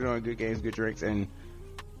like put it on Good Games, Good Drinks, and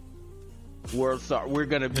world star. We're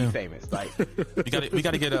gonna be famous. Like we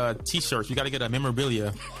gotta get t-shirts. We gotta get a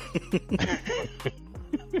memorabilia.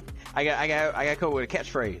 I got to come up with a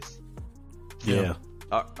catchphrase. yeah.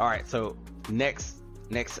 All right, so next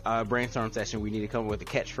brainstorm session, we need to come up with a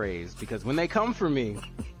catchphrase because when they come for me,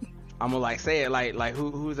 I'm gonna like say it like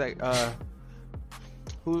who's that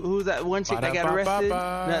who's that one chick that got arrested?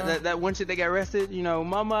 That one chick that got arrested. You know,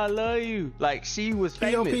 Mama, I love you. Like she was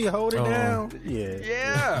famous. P.O.P. hold it down.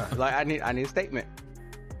 Yeah. Like I need a statement.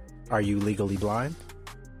 Are you legally blind?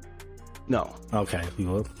 No. Okay.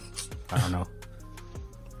 Well, I don't know.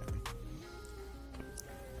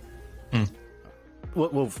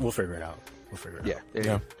 We'll figure it out. We'll figure it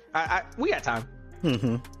out. Yeah. We got time.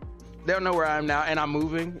 Mm-hmm. They'll know where I am now, and I'm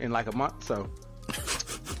moving in like a month, so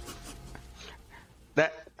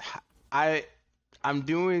that I'm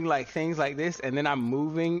doing like things like this, and then I'm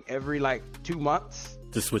moving every like 2 months.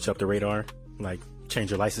 To switch up the radar, like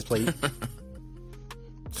change your license plate.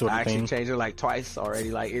 I actually changed it like twice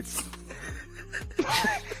already. Like it's.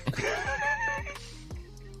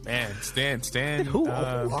 Man, Stan. Who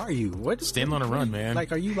are you? What? Stan on a run, man.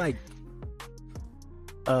 Like, are you like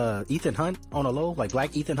Ethan Hunt on a low? Like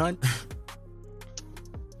Black Ethan Hunt?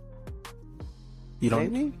 You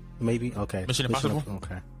don't? Maybe? Okay. Mission Impossible?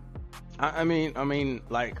 Okay. I mean,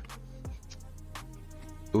 like,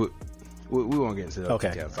 we won't get into those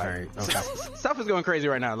details. Like, all right. Okay. Stuff is going crazy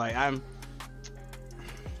right now. Like, I'm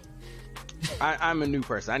a new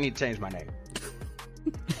person. I need to change my name.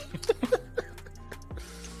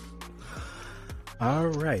 All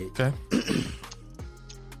right. Okay.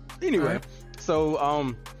 Anyway,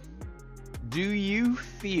 so do you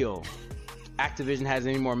feel Activision has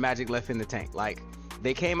any more magic left in the tank? Like,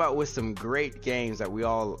 they came out with some great games that we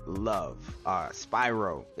all love.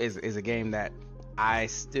 Spyro is a game that I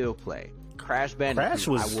still play. Crash Bandicoot. Crash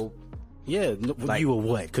was. You were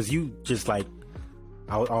what? Because you just like,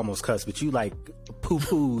 I would almost cuss, but you like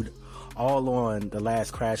poo-pooed all on the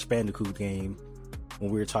last Crash Bandicoot game when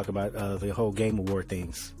we were talking about the whole Game Award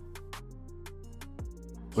things.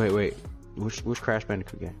 Wait. Which Crash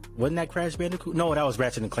Bandicoot game? Wasn't that Crash Bandicoot? No, that was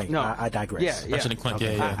Ratchet and Clank. No, I digress. Yeah. Ratchet and Clank.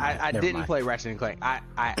 Okay. Yeah. I didn't play Ratchet and Clank. I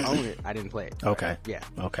own it. I didn't play it. Okay. Yeah.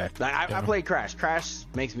 Okay. Like I played Crash. Crash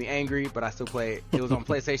makes me angry, but I still play it. It was on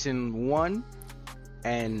PlayStation 1,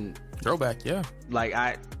 and Throwback. Yeah. like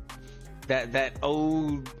that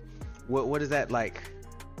old what is that like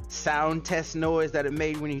sound test noise that it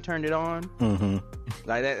made when you turned it on? Mm-hmm.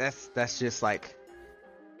 Like that's just like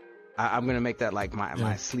I'm gonna make that like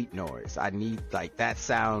my sleep noise. I need like that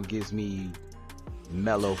sound gives me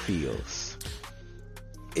mellow feels.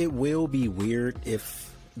 It will be weird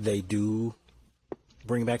if they do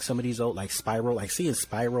bring back some of these old like Spyro. Like seeing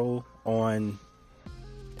Spyro on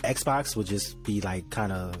Xbox would just be like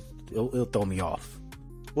kind of it'll throw me off.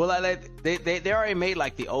 Well, like they already made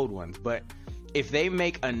like the old ones, but if they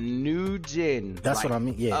make a new gen, that's like, what I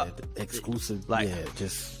mean. Yeah, exclusive. Like,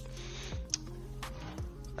 just.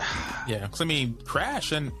 Yeah, because I mean,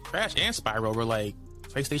 Crash and Spyro were like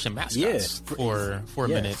PlayStation mascots for a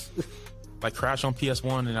minute. Like Crash on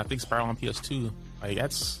PS1 and I think Spyro on PS2. Like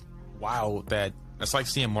that's wow. That's like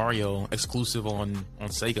seeing Mario exclusive on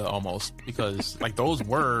Sega almost, because like those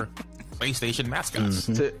were PlayStation mascots.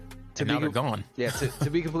 Mm-hmm. And now they're gone. Yeah, to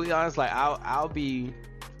be completely honest, like I'll be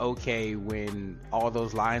okay when all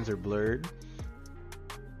those lines are blurred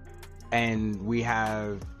and we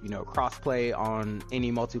have, you know, crossplay on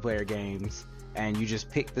any multiplayer games, and you just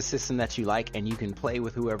pick the system that you like and you can play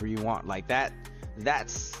with whoever you want. Like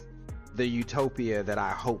that's the utopia that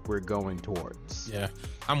I hope we're going towards. Yeah,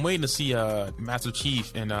 I'm waiting to see Master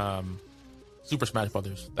Chief and Super Smash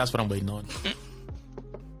Brothers. That's what I'm waiting on.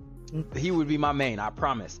 he would be my main. I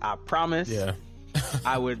promise. Yeah.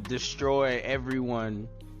 I would destroy everyone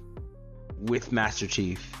with Master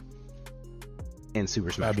Chief in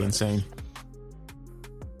Super Smash. That'd be insane.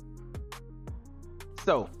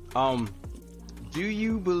 So, do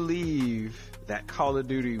you believe that Call of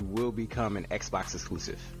Duty will become an Xbox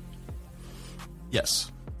exclusive?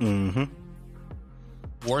 Yes. Mm-hmm.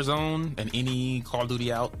 Warzone and any Call of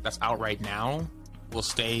Duty that's out right now will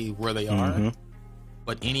stay where they are.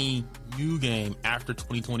 But any new game after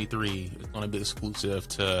 2023 is going to be exclusive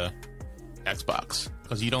to Xbox,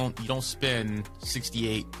 because you don't spend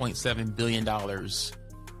 $68.7 billion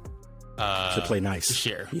to play nice to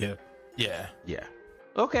share. Yeah.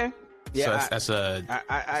 Okay. Yeah, so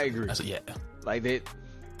I agree. Yeah. Like that,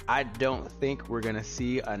 I don't think we're gonna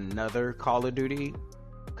see another Call of Duty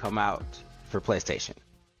come out for PlayStation.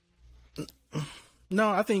 No,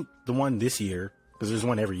 I think the one this year, because there's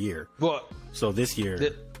one every year. Well, so this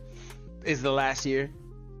year is the last year.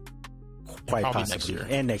 Quite probably possibly. next year.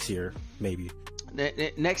 And next year, maybe.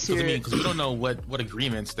 Next year, because we don't know what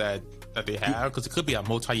agreements that they have, because it could be a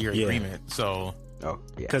multi-year agreement. So,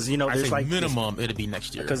 because there's like minimum, it'd be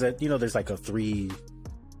next year. Because there's like a three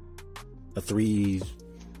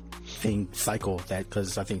thing cycle, that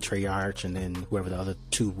because I think Treyarch and then whoever the other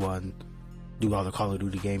two do all the Call of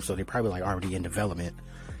Duty games, so they're probably like already in development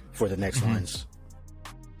for the next ones.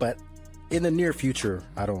 But in the near future,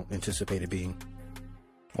 I don't anticipate it being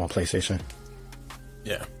on PlayStation.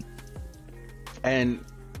 Yeah. And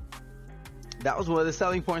that was one of the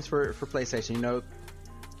selling points for PlayStation.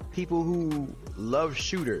 People who love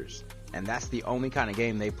shooters, and that's the only kind of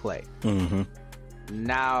game they play.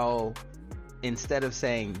 Now, instead of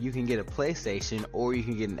saying you can get a PlayStation or you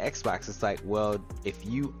can get an Xbox, it's like, well, if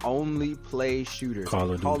you only play shooters,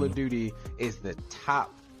 Call of Duty is the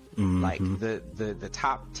top, like the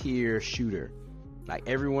top tier shooter. Like,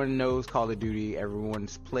 everyone knows Call of Duty,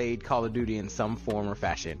 everyone's played Call of Duty in some form or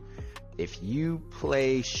fashion. If you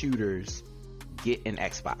play shooters, get an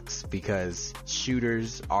Xbox, because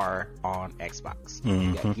shooters are on Xbox.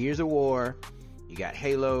 You got Gears of War, you got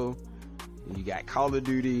Halo, you got Call of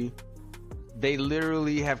Duty. They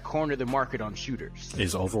literally have cornered the market on shooters.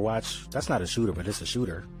 Is Overwatch? That's not a shooter, but it's a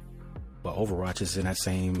shooter. But Overwatch is in that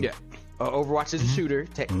same. Yeah, Overwatch is a shooter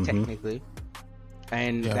technically,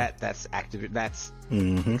 and that's active. That's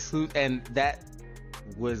exclusive, and that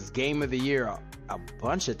was Game of the Year a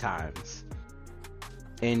bunch of times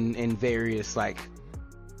in various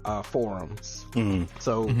forums.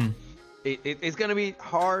 So it's going to be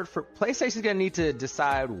hard for PlayStation's going to need to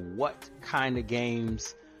decide what kind of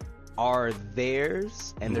games are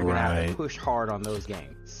theirs, and they're going to have to push hard on those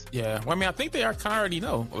games. Yeah, well, I mean, I think they kind of already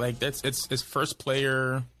know. Like, it's first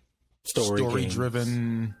player story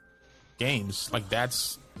driven games. Like,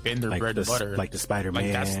 that's been their bread and butter. Like the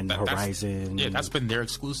Spider-Man, Horizon. Yeah, that's been their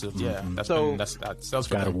exclusive. Yeah, that sells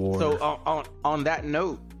for God of War. So on that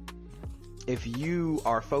note, if you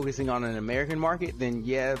are focusing on an American market, then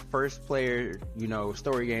first player,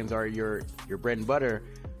 story games are your bread and butter.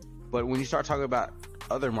 But when you start talking about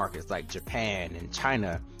other markets like Japan and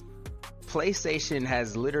China, PlayStation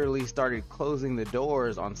has literally started closing the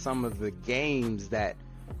doors on some of the games that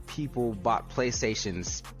people bought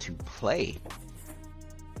PlayStations to play.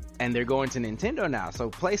 And they're going to Nintendo now. So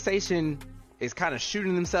PlayStation is kind of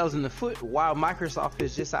shooting themselves in the foot while Microsoft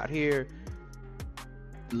is just out here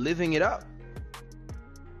living it up.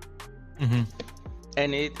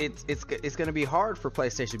 And it's going to be hard for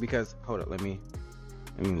PlayStation because, hold up, let me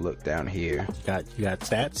look down here. You got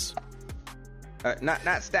stats? Not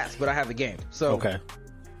stats, but I have the game. So okay.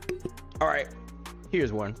 All right,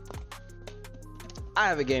 here's one. I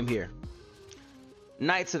have a game here.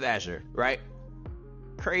 Knights of Azure, right?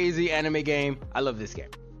 Crazy anime game. I love this game.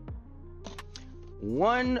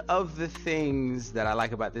 One of the things that I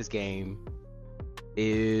like about this game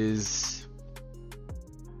is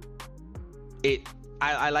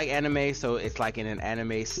I like anime, so it's like in an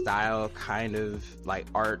anime style kind of like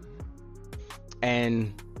art.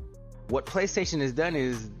 And what PlayStation has done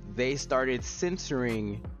is they started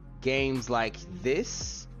censoring games like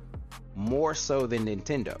this more so than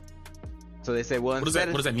Nintendo. So they say, well, what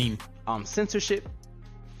does that mean? Censorship,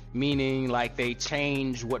 meaning like they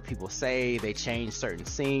change what people say, they change certain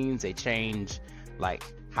scenes, they change like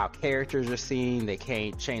how characters are seen, they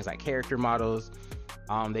change like character models.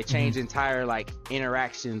 They change entire like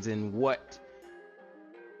interactions and what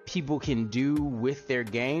people can do with their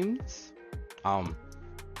games,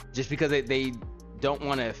 just because they don't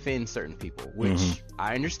want to offend certain people, which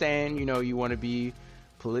I understand. You want to be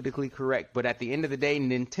politically correct, but at the end of the day,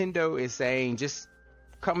 Nintendo is saying just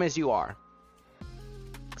come as you are.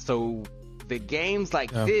 So the games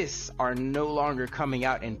like this are no longer coming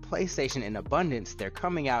out in PlayStation in abundance. They're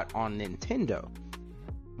coming out on Nintendo,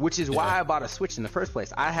 which is why I bought a Switch in the first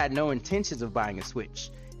place. I had no intentions of buying a Switch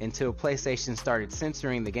until PlayStation started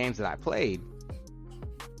censoring the games that I played.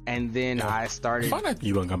 And then I started...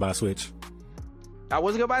 You weren't gonna buy a Switch? I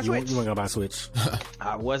wasn't gonna buy a Switch. You weren't gonna buy a Switch?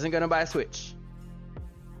 I wasn't gonna buy a Switch.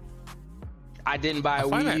 I didn't buy a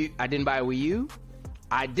Wii U. I didn't buy a Wii U.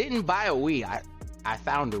 I didn't buy a Wii. I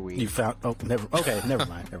found a Wii. You found... Oh, never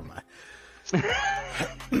mind.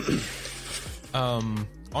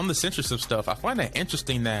 On the censorship stuff, I find that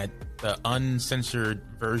interesting that the uncensored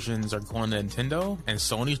versions are going to Nintendo and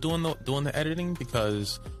Sony's doing the editing,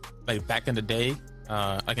 because like back in the day,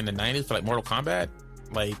 like in the 90s for like Mortal Kombat,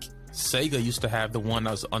 like Sega used to have the one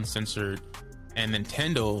that was uncensored, and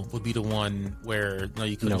Nintendo would be the one where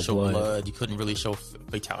you couldn't show blood, you couldn't really show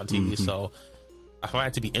fatalities. So I find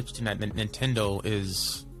it to be interesting that Nintendo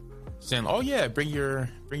is saying, "Oh yeah, bring your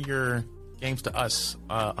games to us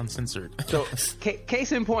uncensored." So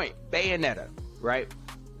case in point, Bayonetta, right?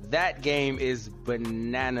 That game is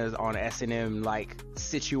bananas on S&M like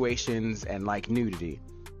situations and like nudity,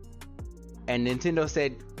 and Nintendo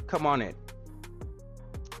said, "Come on in."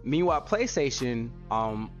 Meanwhile, PlayStation,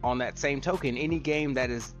 on that same token, any game that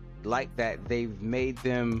is like that, they've made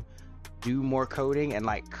them do more coding and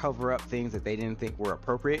like cover up things that they didn't think were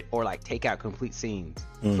appropriate, or like take out complete scenes.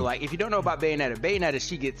 So like if you don't know about Bayonetta,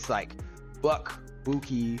 she gets like buck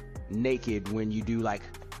bookie naked when you do like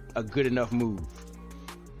a good enough move.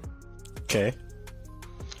 Okay.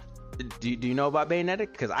 Do you know about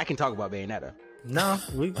Bayonetta? Because I can talk about Bayonetta. No,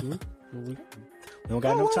 we don't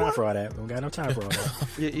got no time for all that. We don't got no time for all that.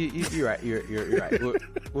 You're right. You're right.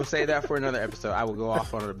 We'll save that for another episode. I will go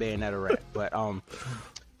off on the Bayonetta rant. But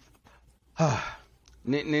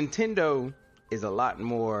Nintendo is a lot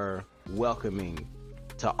more welcoming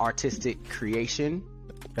to artistic creation.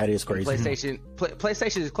 That is crazy.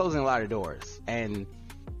 PlayStation is closing a lot of doors, and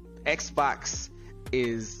Xbox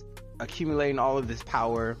is accumulating all of this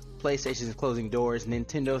power. PlayStation is closing doors.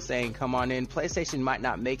 Nintendo saying, "Come on in." PlayStation might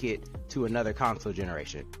not make it to another console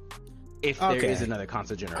generation, if there is another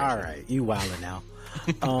console generation. All right, you wildin' now.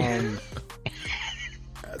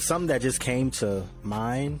 Something that just came to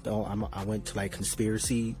mind. I went to like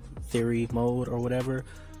conspiracy theory mode or whatever.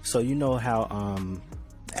 So you know how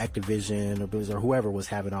Activision or Blizzard or whoever was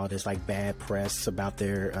having all this like bad press about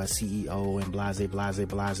their CEO and blase.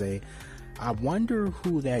 I wonder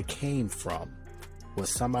who that came from. Was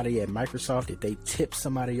somebody at Microsoft? Did they tip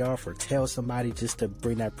somebody off or tell somebody just to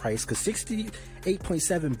bring that price? Because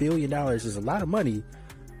 $68.7 billion is a lot of money.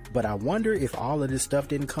 But I wonder if all of this stuff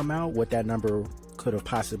didn't come out, what that number could have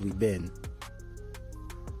possibly been.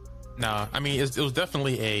 Nah, I mean, it was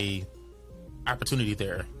definitely a opportunity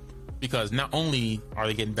there. Because not only are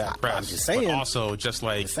they getting bad press, but also just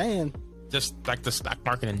like the stock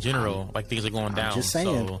market in general, like things are going down. Just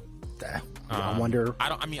saying. So, I wonder.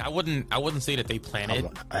 I wouldn't say that they planted.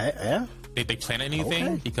 They planted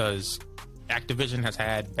anything because Activision has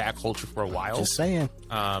had bad culture for a while. Just saying.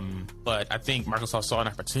 But I think Microsoft saw an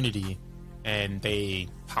opportunity and they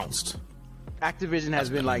pounced. Activision has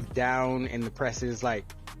been like down in the presses.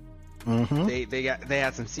 Like they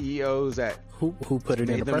had some CEOs that who put it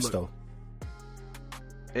in the press though.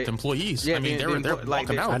 The employees. Yeah, I mean they're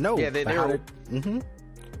walking out. I know. Yeah,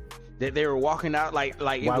 they were walking out like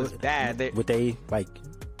it was bad. Would they like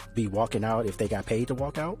be walking out if they got paid to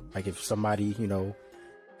walk out? Like if somebody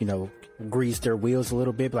greased their wheels a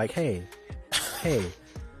little bit, like hey,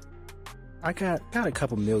 I got a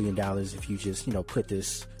couple $1 million if you just put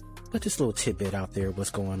this little tidbit out there.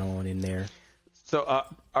 What's going on in there? So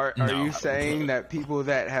are you saying that people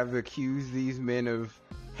that have accused these men of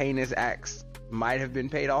heinous acts might have been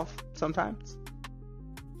paid off sometimes?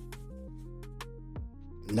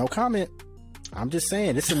 No comment. I'm just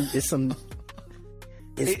saying it's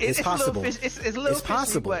possible. It's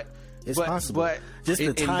possible. It's possible. But just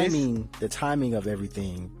the timing of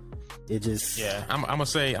everything. It just I'm gonna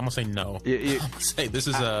say no. I'm gonna say this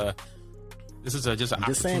is just an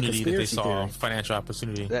opportunity that they saw, financial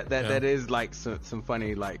opportunity. That is like some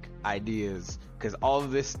funny like ideas, because all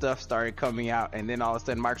of this stuff started coming out, and then all of a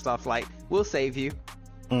sudden Microsoft's like, "We'll save you."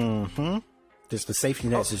 Just the safety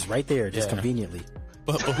net is right there, just conveniently.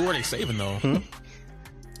 But who are they saving though?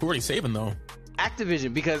 Who are they saving though?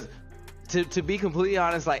 Activision, because to be completely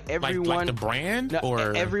honest, like everyone, like the brand,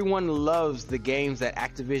 or everyone loves the games that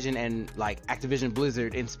Activision and like Activision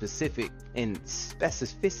Blizzard in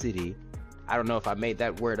specificity. I don't know if I made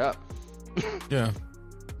that word up. Yeah.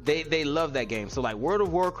 They love that game. So like World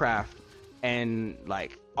of Warcraft and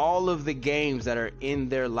like all of the games that are in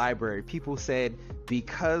their library, people said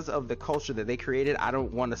because of the culture that they created, I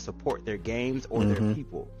don't want to support their games or their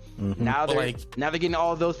people. Now they're getting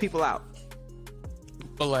all of those people out.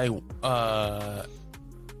 But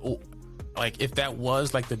like if that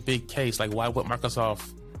was like the big case, like why would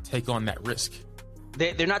Microsoft take on that risk?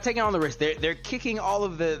 They're not taking on the risk. They're kicking all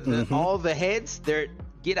of the all the heads. They're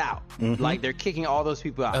get out. Like they're kicking all those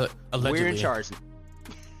people out. We're in charge.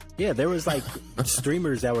 Yeah, there was like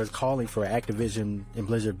streamers that was calling for Activision and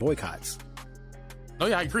Blizzard boycotts. Oh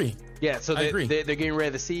yeah, I agree. Yeah, so they're getting rid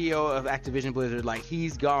of the CEO of Activision Blizzard. Like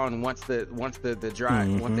he's gone once the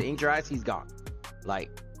ink dries, he's gone.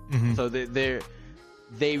 Like so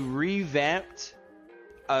they revamped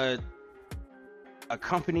a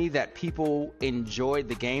company that people enjoyed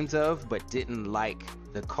the games of but didn't like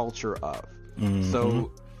the culture of.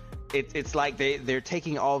 So it's like they're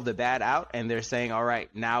taking all of the bad out and they're saying, all right,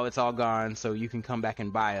 now it's all gone, so you can come back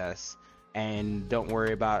and buy us and don't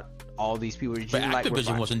worry about all these people. But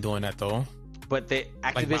Activision wasn't doing that though. But the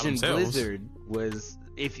Activision Blizzard was,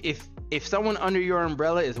 if someone under your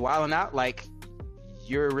umbrella is wilding out, like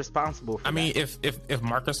you're responsible for that. mean, if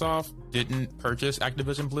Microsoft didn't purchase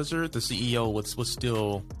Activision Blizzard, the CEO would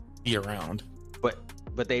still be around.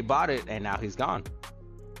 But they bought it and now he's gone.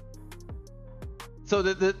 So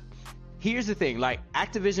here's the thing, like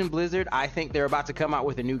Activision Blizzard, I think they're about to come out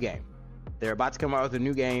with a new game. They're about to come out with a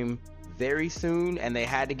new game very soon, and they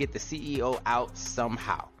had to get the CEO out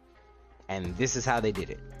somehow. And this is how they did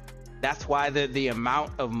it. That's why the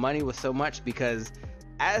amount of money was so much, because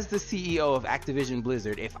as the CEO of Activision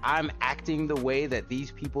Blizzard, if I'm acting the way that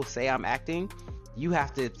these people say I'm acting, you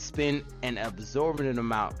have to spend an absorbent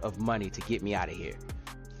amount of money to get me out of here.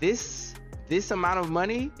 This amount of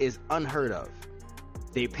money is unheard of.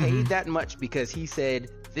 They paid that much because he said,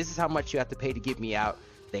 this is how much you have to pay to get me out.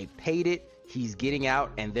 They paid it. He's getting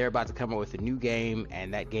out, and they're about to come up with a new game,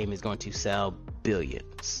 and that game is going to sell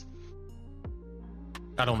billions.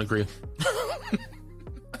 I don't agree.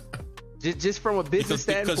 just from a business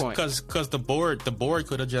standpoint, because the board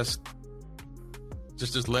could have just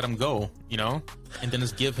let him go, you know, and then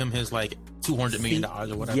just give him his like $200 million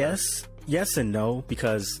or whatever. Yes and no,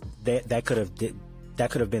 because that could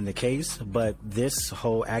have been the case, but this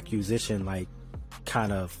whole acquisition like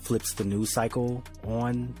kind of flips the news cycle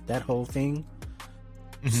on that whole thing.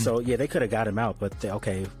 So yeah, they could have got him out, but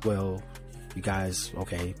you guys,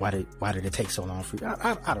 why did it take so long for you?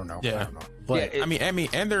 I don't know. Yeah. I don't know. But I mean,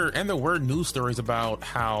 and there were news stories about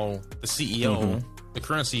how the CEO, the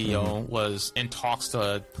current CEO, was in talks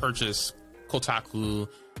to purchase Kotaku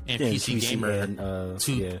and PC Gamer and,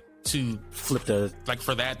 to flip the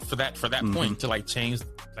for that point to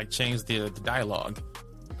change the dialogue.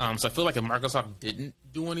 So I feel like if Microsoft didn't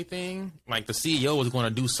do anything, like the CEO was going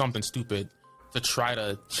to do something stupid to try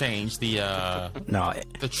to change the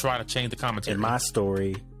commentary. In my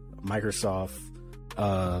story, Microsoft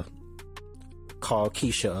called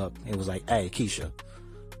Keisha up and was like, "Hey, Keisha,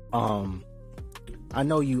 I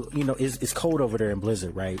know you know it's cold over there in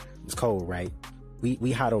Blizzard, right? It's cold, right?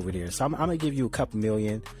 We hot over there, so I'm gonna give you a couple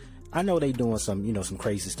million. I know they doing some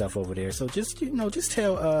crazy stuff over there, so just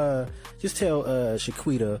tell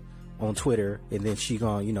Shaquita on Twitter, and then she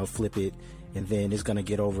gonna flip it, and then it's gonna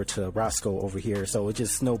get over to Roscoe over here, so it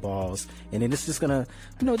just snowballs, and then it's just gonna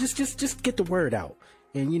just get the word out,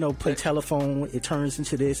 and play telephone. It turns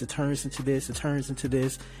into this, it turns into this, it turns into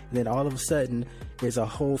this, and then all of a sudden there's a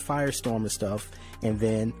whole firestorm of stuff, and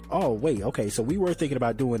then wait, okay, so we were thinking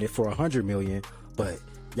about doing it for 100 million, but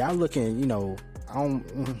y'all looking, y'all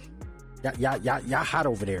hot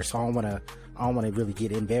over there, so I don't want to really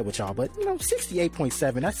get in bed with y'all, but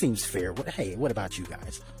 68.7, that seems fair. Hey, what about you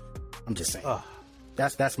guys? I'm just saying.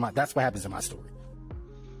 That's what happens in my story.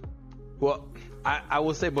 Well, I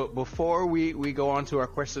will say, but before we go on to our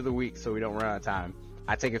question of the week, so we don't run out of time,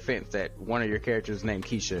 I take offense that one of your characters is named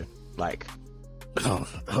Keisha. Oh,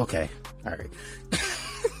 okay, all right.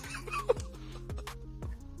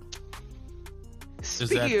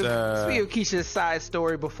 Speaking of Keisha's side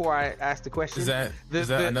story, before I ask the question, is that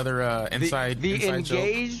another inside the inside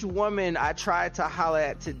engaged joke? Woman I tried to holler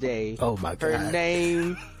at today? Oh my God! Her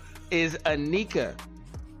name is Anika.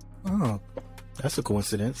 Oh, that's a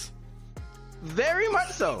coincidence. Very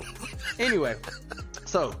much so. Anyway,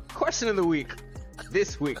 so question of the week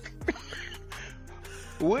this week: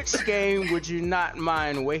 which game would you not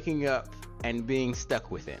mind waking up and being stuck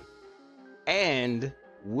within? And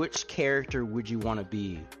which character would you want to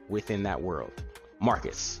be within that world?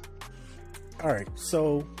 Marcus. All right,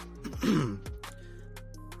 so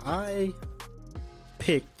I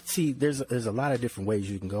picked. See, there's a lot of different ways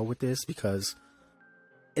you can go with this, because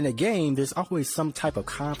in a game, there's always some type of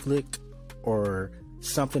conflict or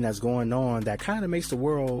something that's going on that kind of makes the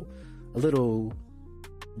world a little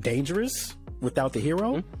dangerous without the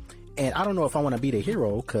hero. Mm-hmm. And I don't know if I want to be the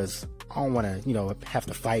hero because I don't want to, have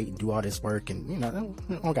to fight and do all this work. And, I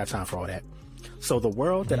don't got time for all that. So the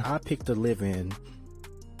world that I picked to live in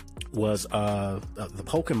was the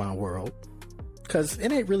Pokemon world, because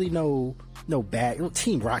it ain't really no bad.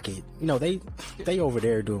 Team Rocket, they over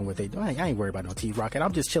there doing what they do. I ain't worried about no Team Rocket.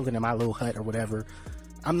 I'm just chilling in my little hut or whatever.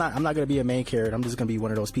 I'm not gonna be a main character. I'm just gonna be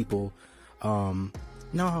one of those people.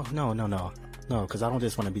 No, because I don't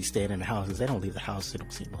just want to be staying in the houses. They don't leave the house, it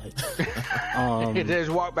don't seem like. They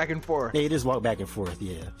just walk back and forth. They just walk back and forth,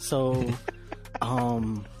 yeah. So,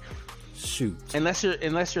 shoot. Unless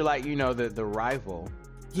you're like, the rival.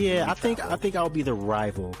 Yeah, I think I'll be the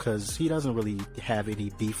rival, because he doesn't really have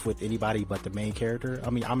any beef with anybody but the main character. I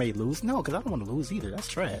mean, I may lose. No, because I don't want to lose either. That's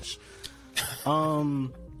trash.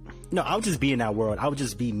 No, I'll just be in that world. I'll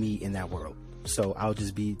just be me in that world. So I'll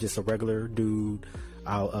just be just a regular dude.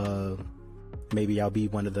 Maybe I'll be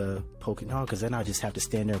one of the Pokemon, because then I just have to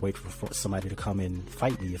stand there and wait for somebody to come and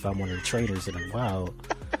fight me if I'm one of the trainers in the wild.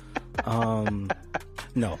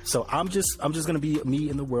 No, so I'm just gonna be me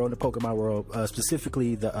in the world, the Pokemon world,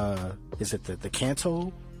 specifically is it the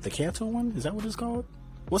Kanto one? Is that what it's called?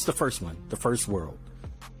 What's the first one? The first world?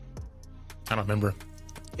 I don't remember.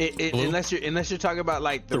 Unless you're talking about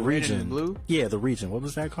like the red region. And blue. Yeah, the region. What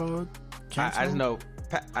was that called? I just know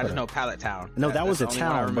Pallet Town. No, that was a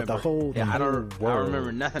town, but the whole I don't world.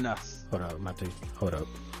 remember nothing else. Hold up.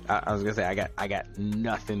 I was gonna say I got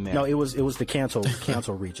nothing there. No, it was the Kanto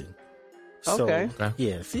region. So, okay.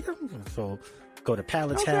 Yeah. See, so go to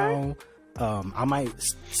Pallet Town. I might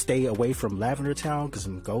stay away from Lavender Town because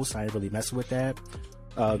I'm ghosts. I ain't really messing with that.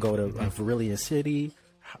 Go to Viridian City.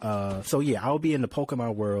 So yeah, I'll be in the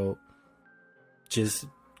Pokemon world, just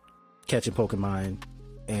catching Pokemon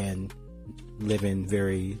and living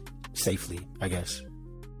very safely, I guess.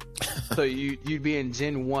 So you'd be in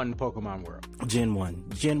Gen 1 Pokemon world. Gen 1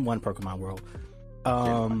 Pokemon world.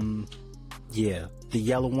 Yeah, the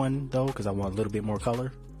yellow one though, because I want a little bit more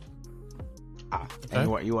color.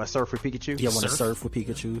 And you want to surf with Pikachu? Yeah, I want to surf with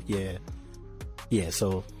Pikachu. Yeah.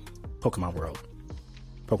 So Pokemon world,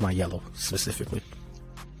 Pokemon Yellow specifically.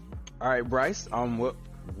 All right, Bryce.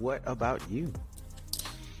 What about you?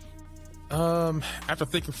 After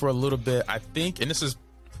thinking for a little bit, I think, and this is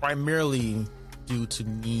primarily due to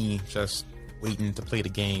me just waiting to play the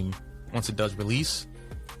game once it does release.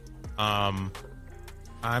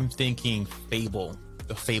 I'm thinking Fable,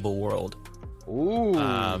 the Fable world. Ooh,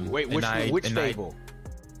 wait, which Fable?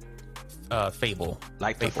 Fable,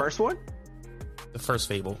 like Fable. The first one, the first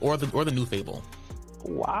Fable, or the new Fable.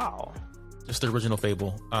 Wow, just the original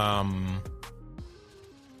Fable. And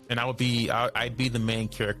I'd be the main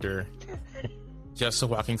character, just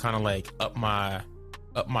so I can kind of like up my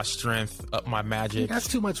strength, up my magic. That's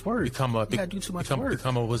too much work. You gotta do too much work.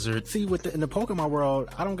 Become a wizard. See, in the Pokemon world,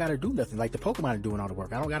 I don't gotta do nothing. Like the Pokemon are doing all the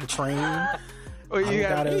work. I don't gotta train. I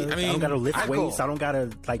don't gotta lift weights. I don't gotta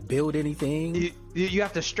like build anything. You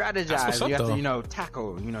have to strategize. You have to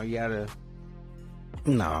tackle. You gotta.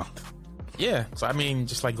 No. Yeah. So I mean,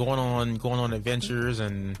 just like going on adventures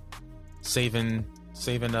and saving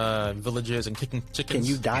villages and kicking chickens. Can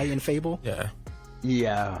you die in Fable? Yeah.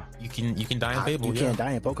 Yeah. You can die in Fable. You can't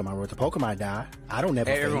die in Pokemon world. The Pokemon die. I don't never.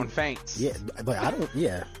 Everyone faints. Yeah, but I don't.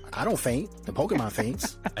 Yeah, I don't faint. The Pokemon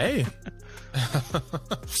faints. Hey.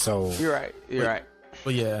 So you're right.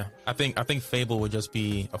 But yeah, I think Fable would just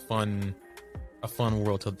be a fun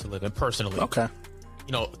world to live in personally. Okay.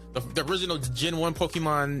 The original Gen 1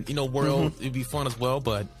 Pokemon, world, it'd be fun as well,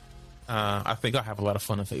 but I think I'll have a lot of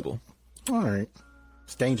fun in Fable. All right.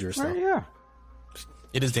 It's dangerous though. Yeah.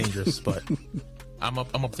 It is dangerous, but I'm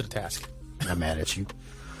up to the task. I'm mad at you.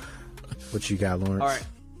 What you got, Lawrence? All right.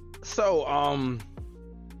 So,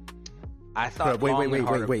 I thought. Wait. Let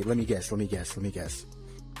me guess.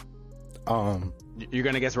 You're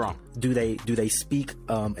gonna guess wrong. Do they speak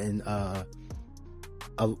in a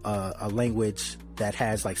language that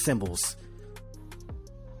has like symbols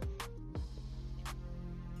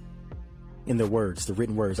in the words, the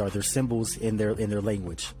written words? Are there symbols in their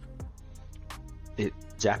language?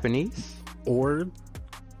 Japanese, or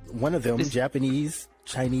one of them, Japanese,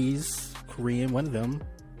 Chinese, Korean, one of them.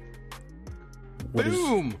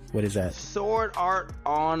 Boom! What is that? Sword Art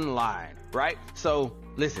Online, right? So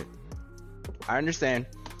listen, I understand.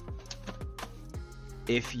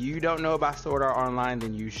 If you don't know about Sword Art Online,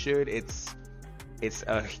 then you should. It's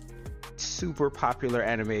a super popular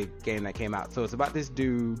anime game that came out. So it's about this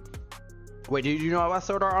dude. Wait, do you know about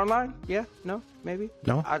Sword Art Online? Yeah? No? Maybe?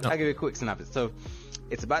 No. I'll give you a quick synopsis. So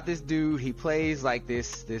It's about this dude. He plays like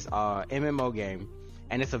this MMO game,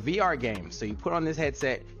 and it's a VR game. So you put on this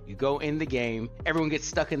headset, you go in the game. Everyone gets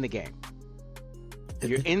stuck in the game.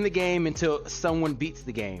 You're in the game until someone beats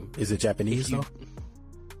the game. Is it Japanese though?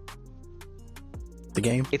 The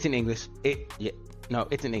game? It's in English. No,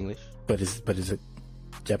 it's in English. But is it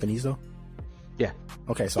Japanese though? Yeah.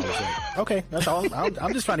 Okay, so I was right. Okay, that's all.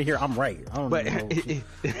 I'm just trying to hear I'm right. I don't know.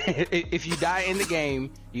 If you die in the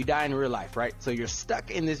game, you die in real life, right? So you're stuck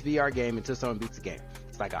in this VR game until someone beats the game.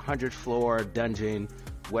 It's like 100-floor dungeon,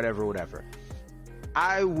 whatever.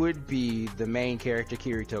 I would be the main character,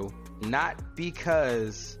 Kirito, not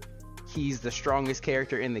because he's the strongest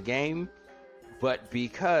character in the game, but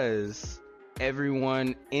because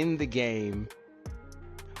everyone in the game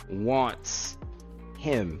wants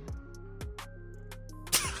him.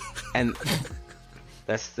 And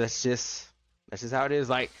that's just how it is.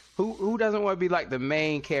 Like, who doesn't want to be like the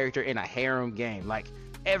main character in a harem game? Like,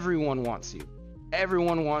 everyone wants you.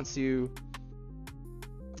 Everyone wants you.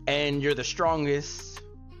 And you're the strongest.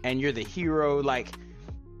 And you're the hero. Like,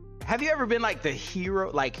 have you ever been like the hero?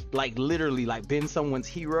 Like literally, like been someone's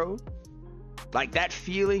hero? Like, that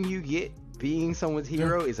feeling you get being someone's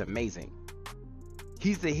hero is amazing.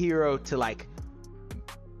 He's the hero to like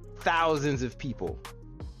thousands of people.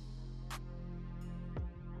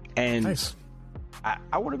 And nice.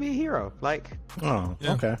 I want to be a hero. Like, oh,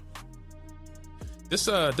 yeah. Okay. This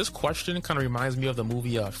question kind of reminds me of the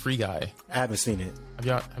movie Free Guy. I haven't seen it. Have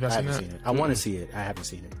y'all seen it? I want to see it. I haven't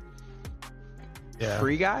seen it. Yeah.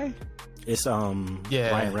 Free Guy? It's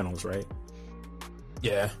Ryan Reynolds, right?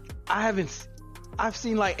 Yeah. I've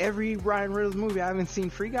seen like every Ryan Reynolds movie. I haven't seen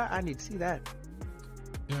Free Guy. I need to see that.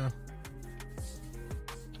 Yeah.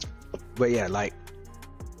 But yeah, like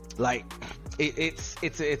it's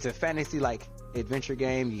a fantasy like adventure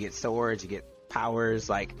game. You get swords, you get powers.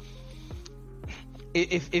 Like,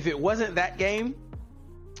 if it wasn't that game,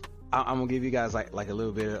 I'm gonna give you guys like a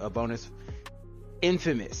little bit of a bonus.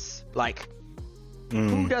 Infamous, like,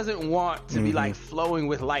 who doesn't want to be like flowing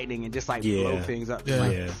with lightning and just like blow things up?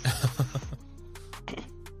 Yeah.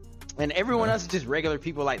 And everyone else is just regular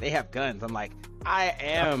people. Like, they have guns. I'm like, I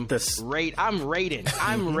am I'm Raiden.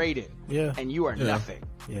 I'm Raiden. Yeah. And you are nothing.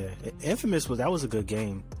 Yeah. Infamous was a good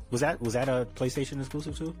game. Was that a PlayStation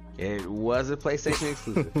exclusive too? It was a PlayStation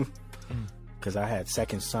exclusive. Because I had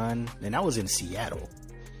Second Son, and I was in Seattle.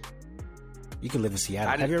 You can live in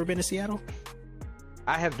Seattle. Have you ever been to Seattle?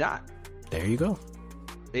 I have not. There you go.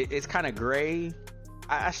 It's kind of gray.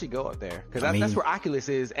 I should go up there because that's where Oculus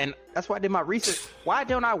is, and that's why I did my research. Why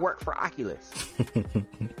don't I work for Oculus?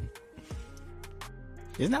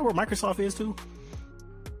 Isn't that where Microsoft is too?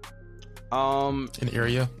 An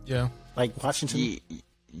area, yeah, like Washington.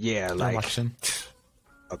 Yeah, like Washington.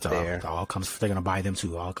 Up there. They're gonna buy them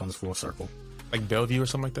too. All comes full circle. Like Bellevue or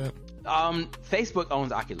something like that. Facebook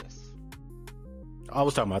owns Oculus. I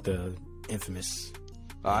was talking about the infamous.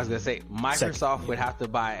 I was gonna say Microsoft would have to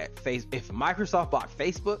buy if Microsoft bought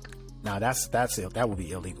Facebook. No, that's it. That would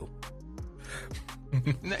be illegal.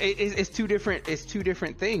 It's two different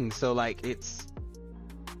things. So like, it's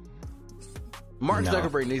Mark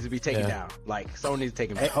Zuckerberg needs to be taken down. Like, someone needs to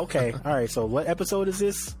take him down. Okay, all right. So what episode is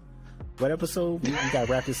this? What episode? We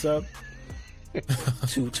gotta wrap this up.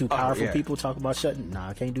 Two powerful people talk about shutting. Nah,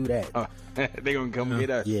 I can't do that. They gonna come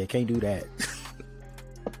get us. Yeah, can't do that.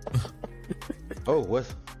 Oh,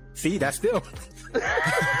 what? See, that's still. Got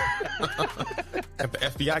the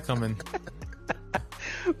FBI coming.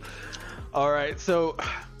 All right, so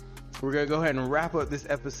we're gonna go ahead and wrap up this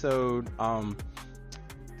episode. Go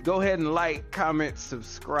ahead and like, comment,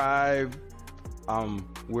 subscribe.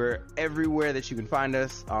 We're everywhere that you can find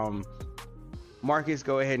us. Marcus,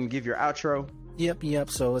 go ahead and give your outro. Yep.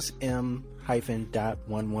 So it's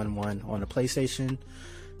M-.111 on the PlayStation.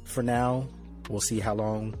 For now, we'll see how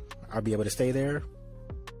long I'll be able to stay there.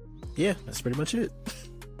 Yeah, that's pretty much it.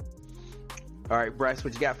 All right, Bryce,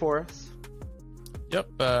 what you got for us? Yep,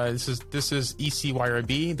 this is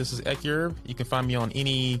ECYRB. This is Ekyurb. You can find me on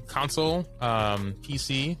any console,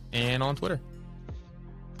 PC, and on Twitter.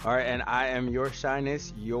 All right, and I am your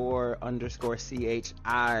shyness, your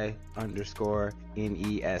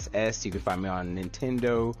 _CHI_NESS. You can find me on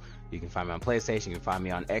Nintendo. You can find me on PlayStation. You can find me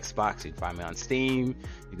on Xbox. You can find me on Steam.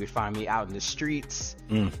 You can find me out in the streets.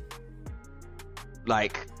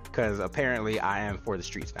 Like, because apparently I am for the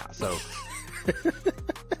streets now. So,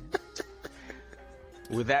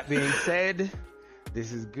 with that being said,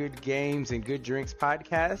 this is Good Games and Good Drinks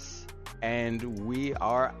Podcast, and we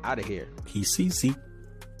are out of here. PCC.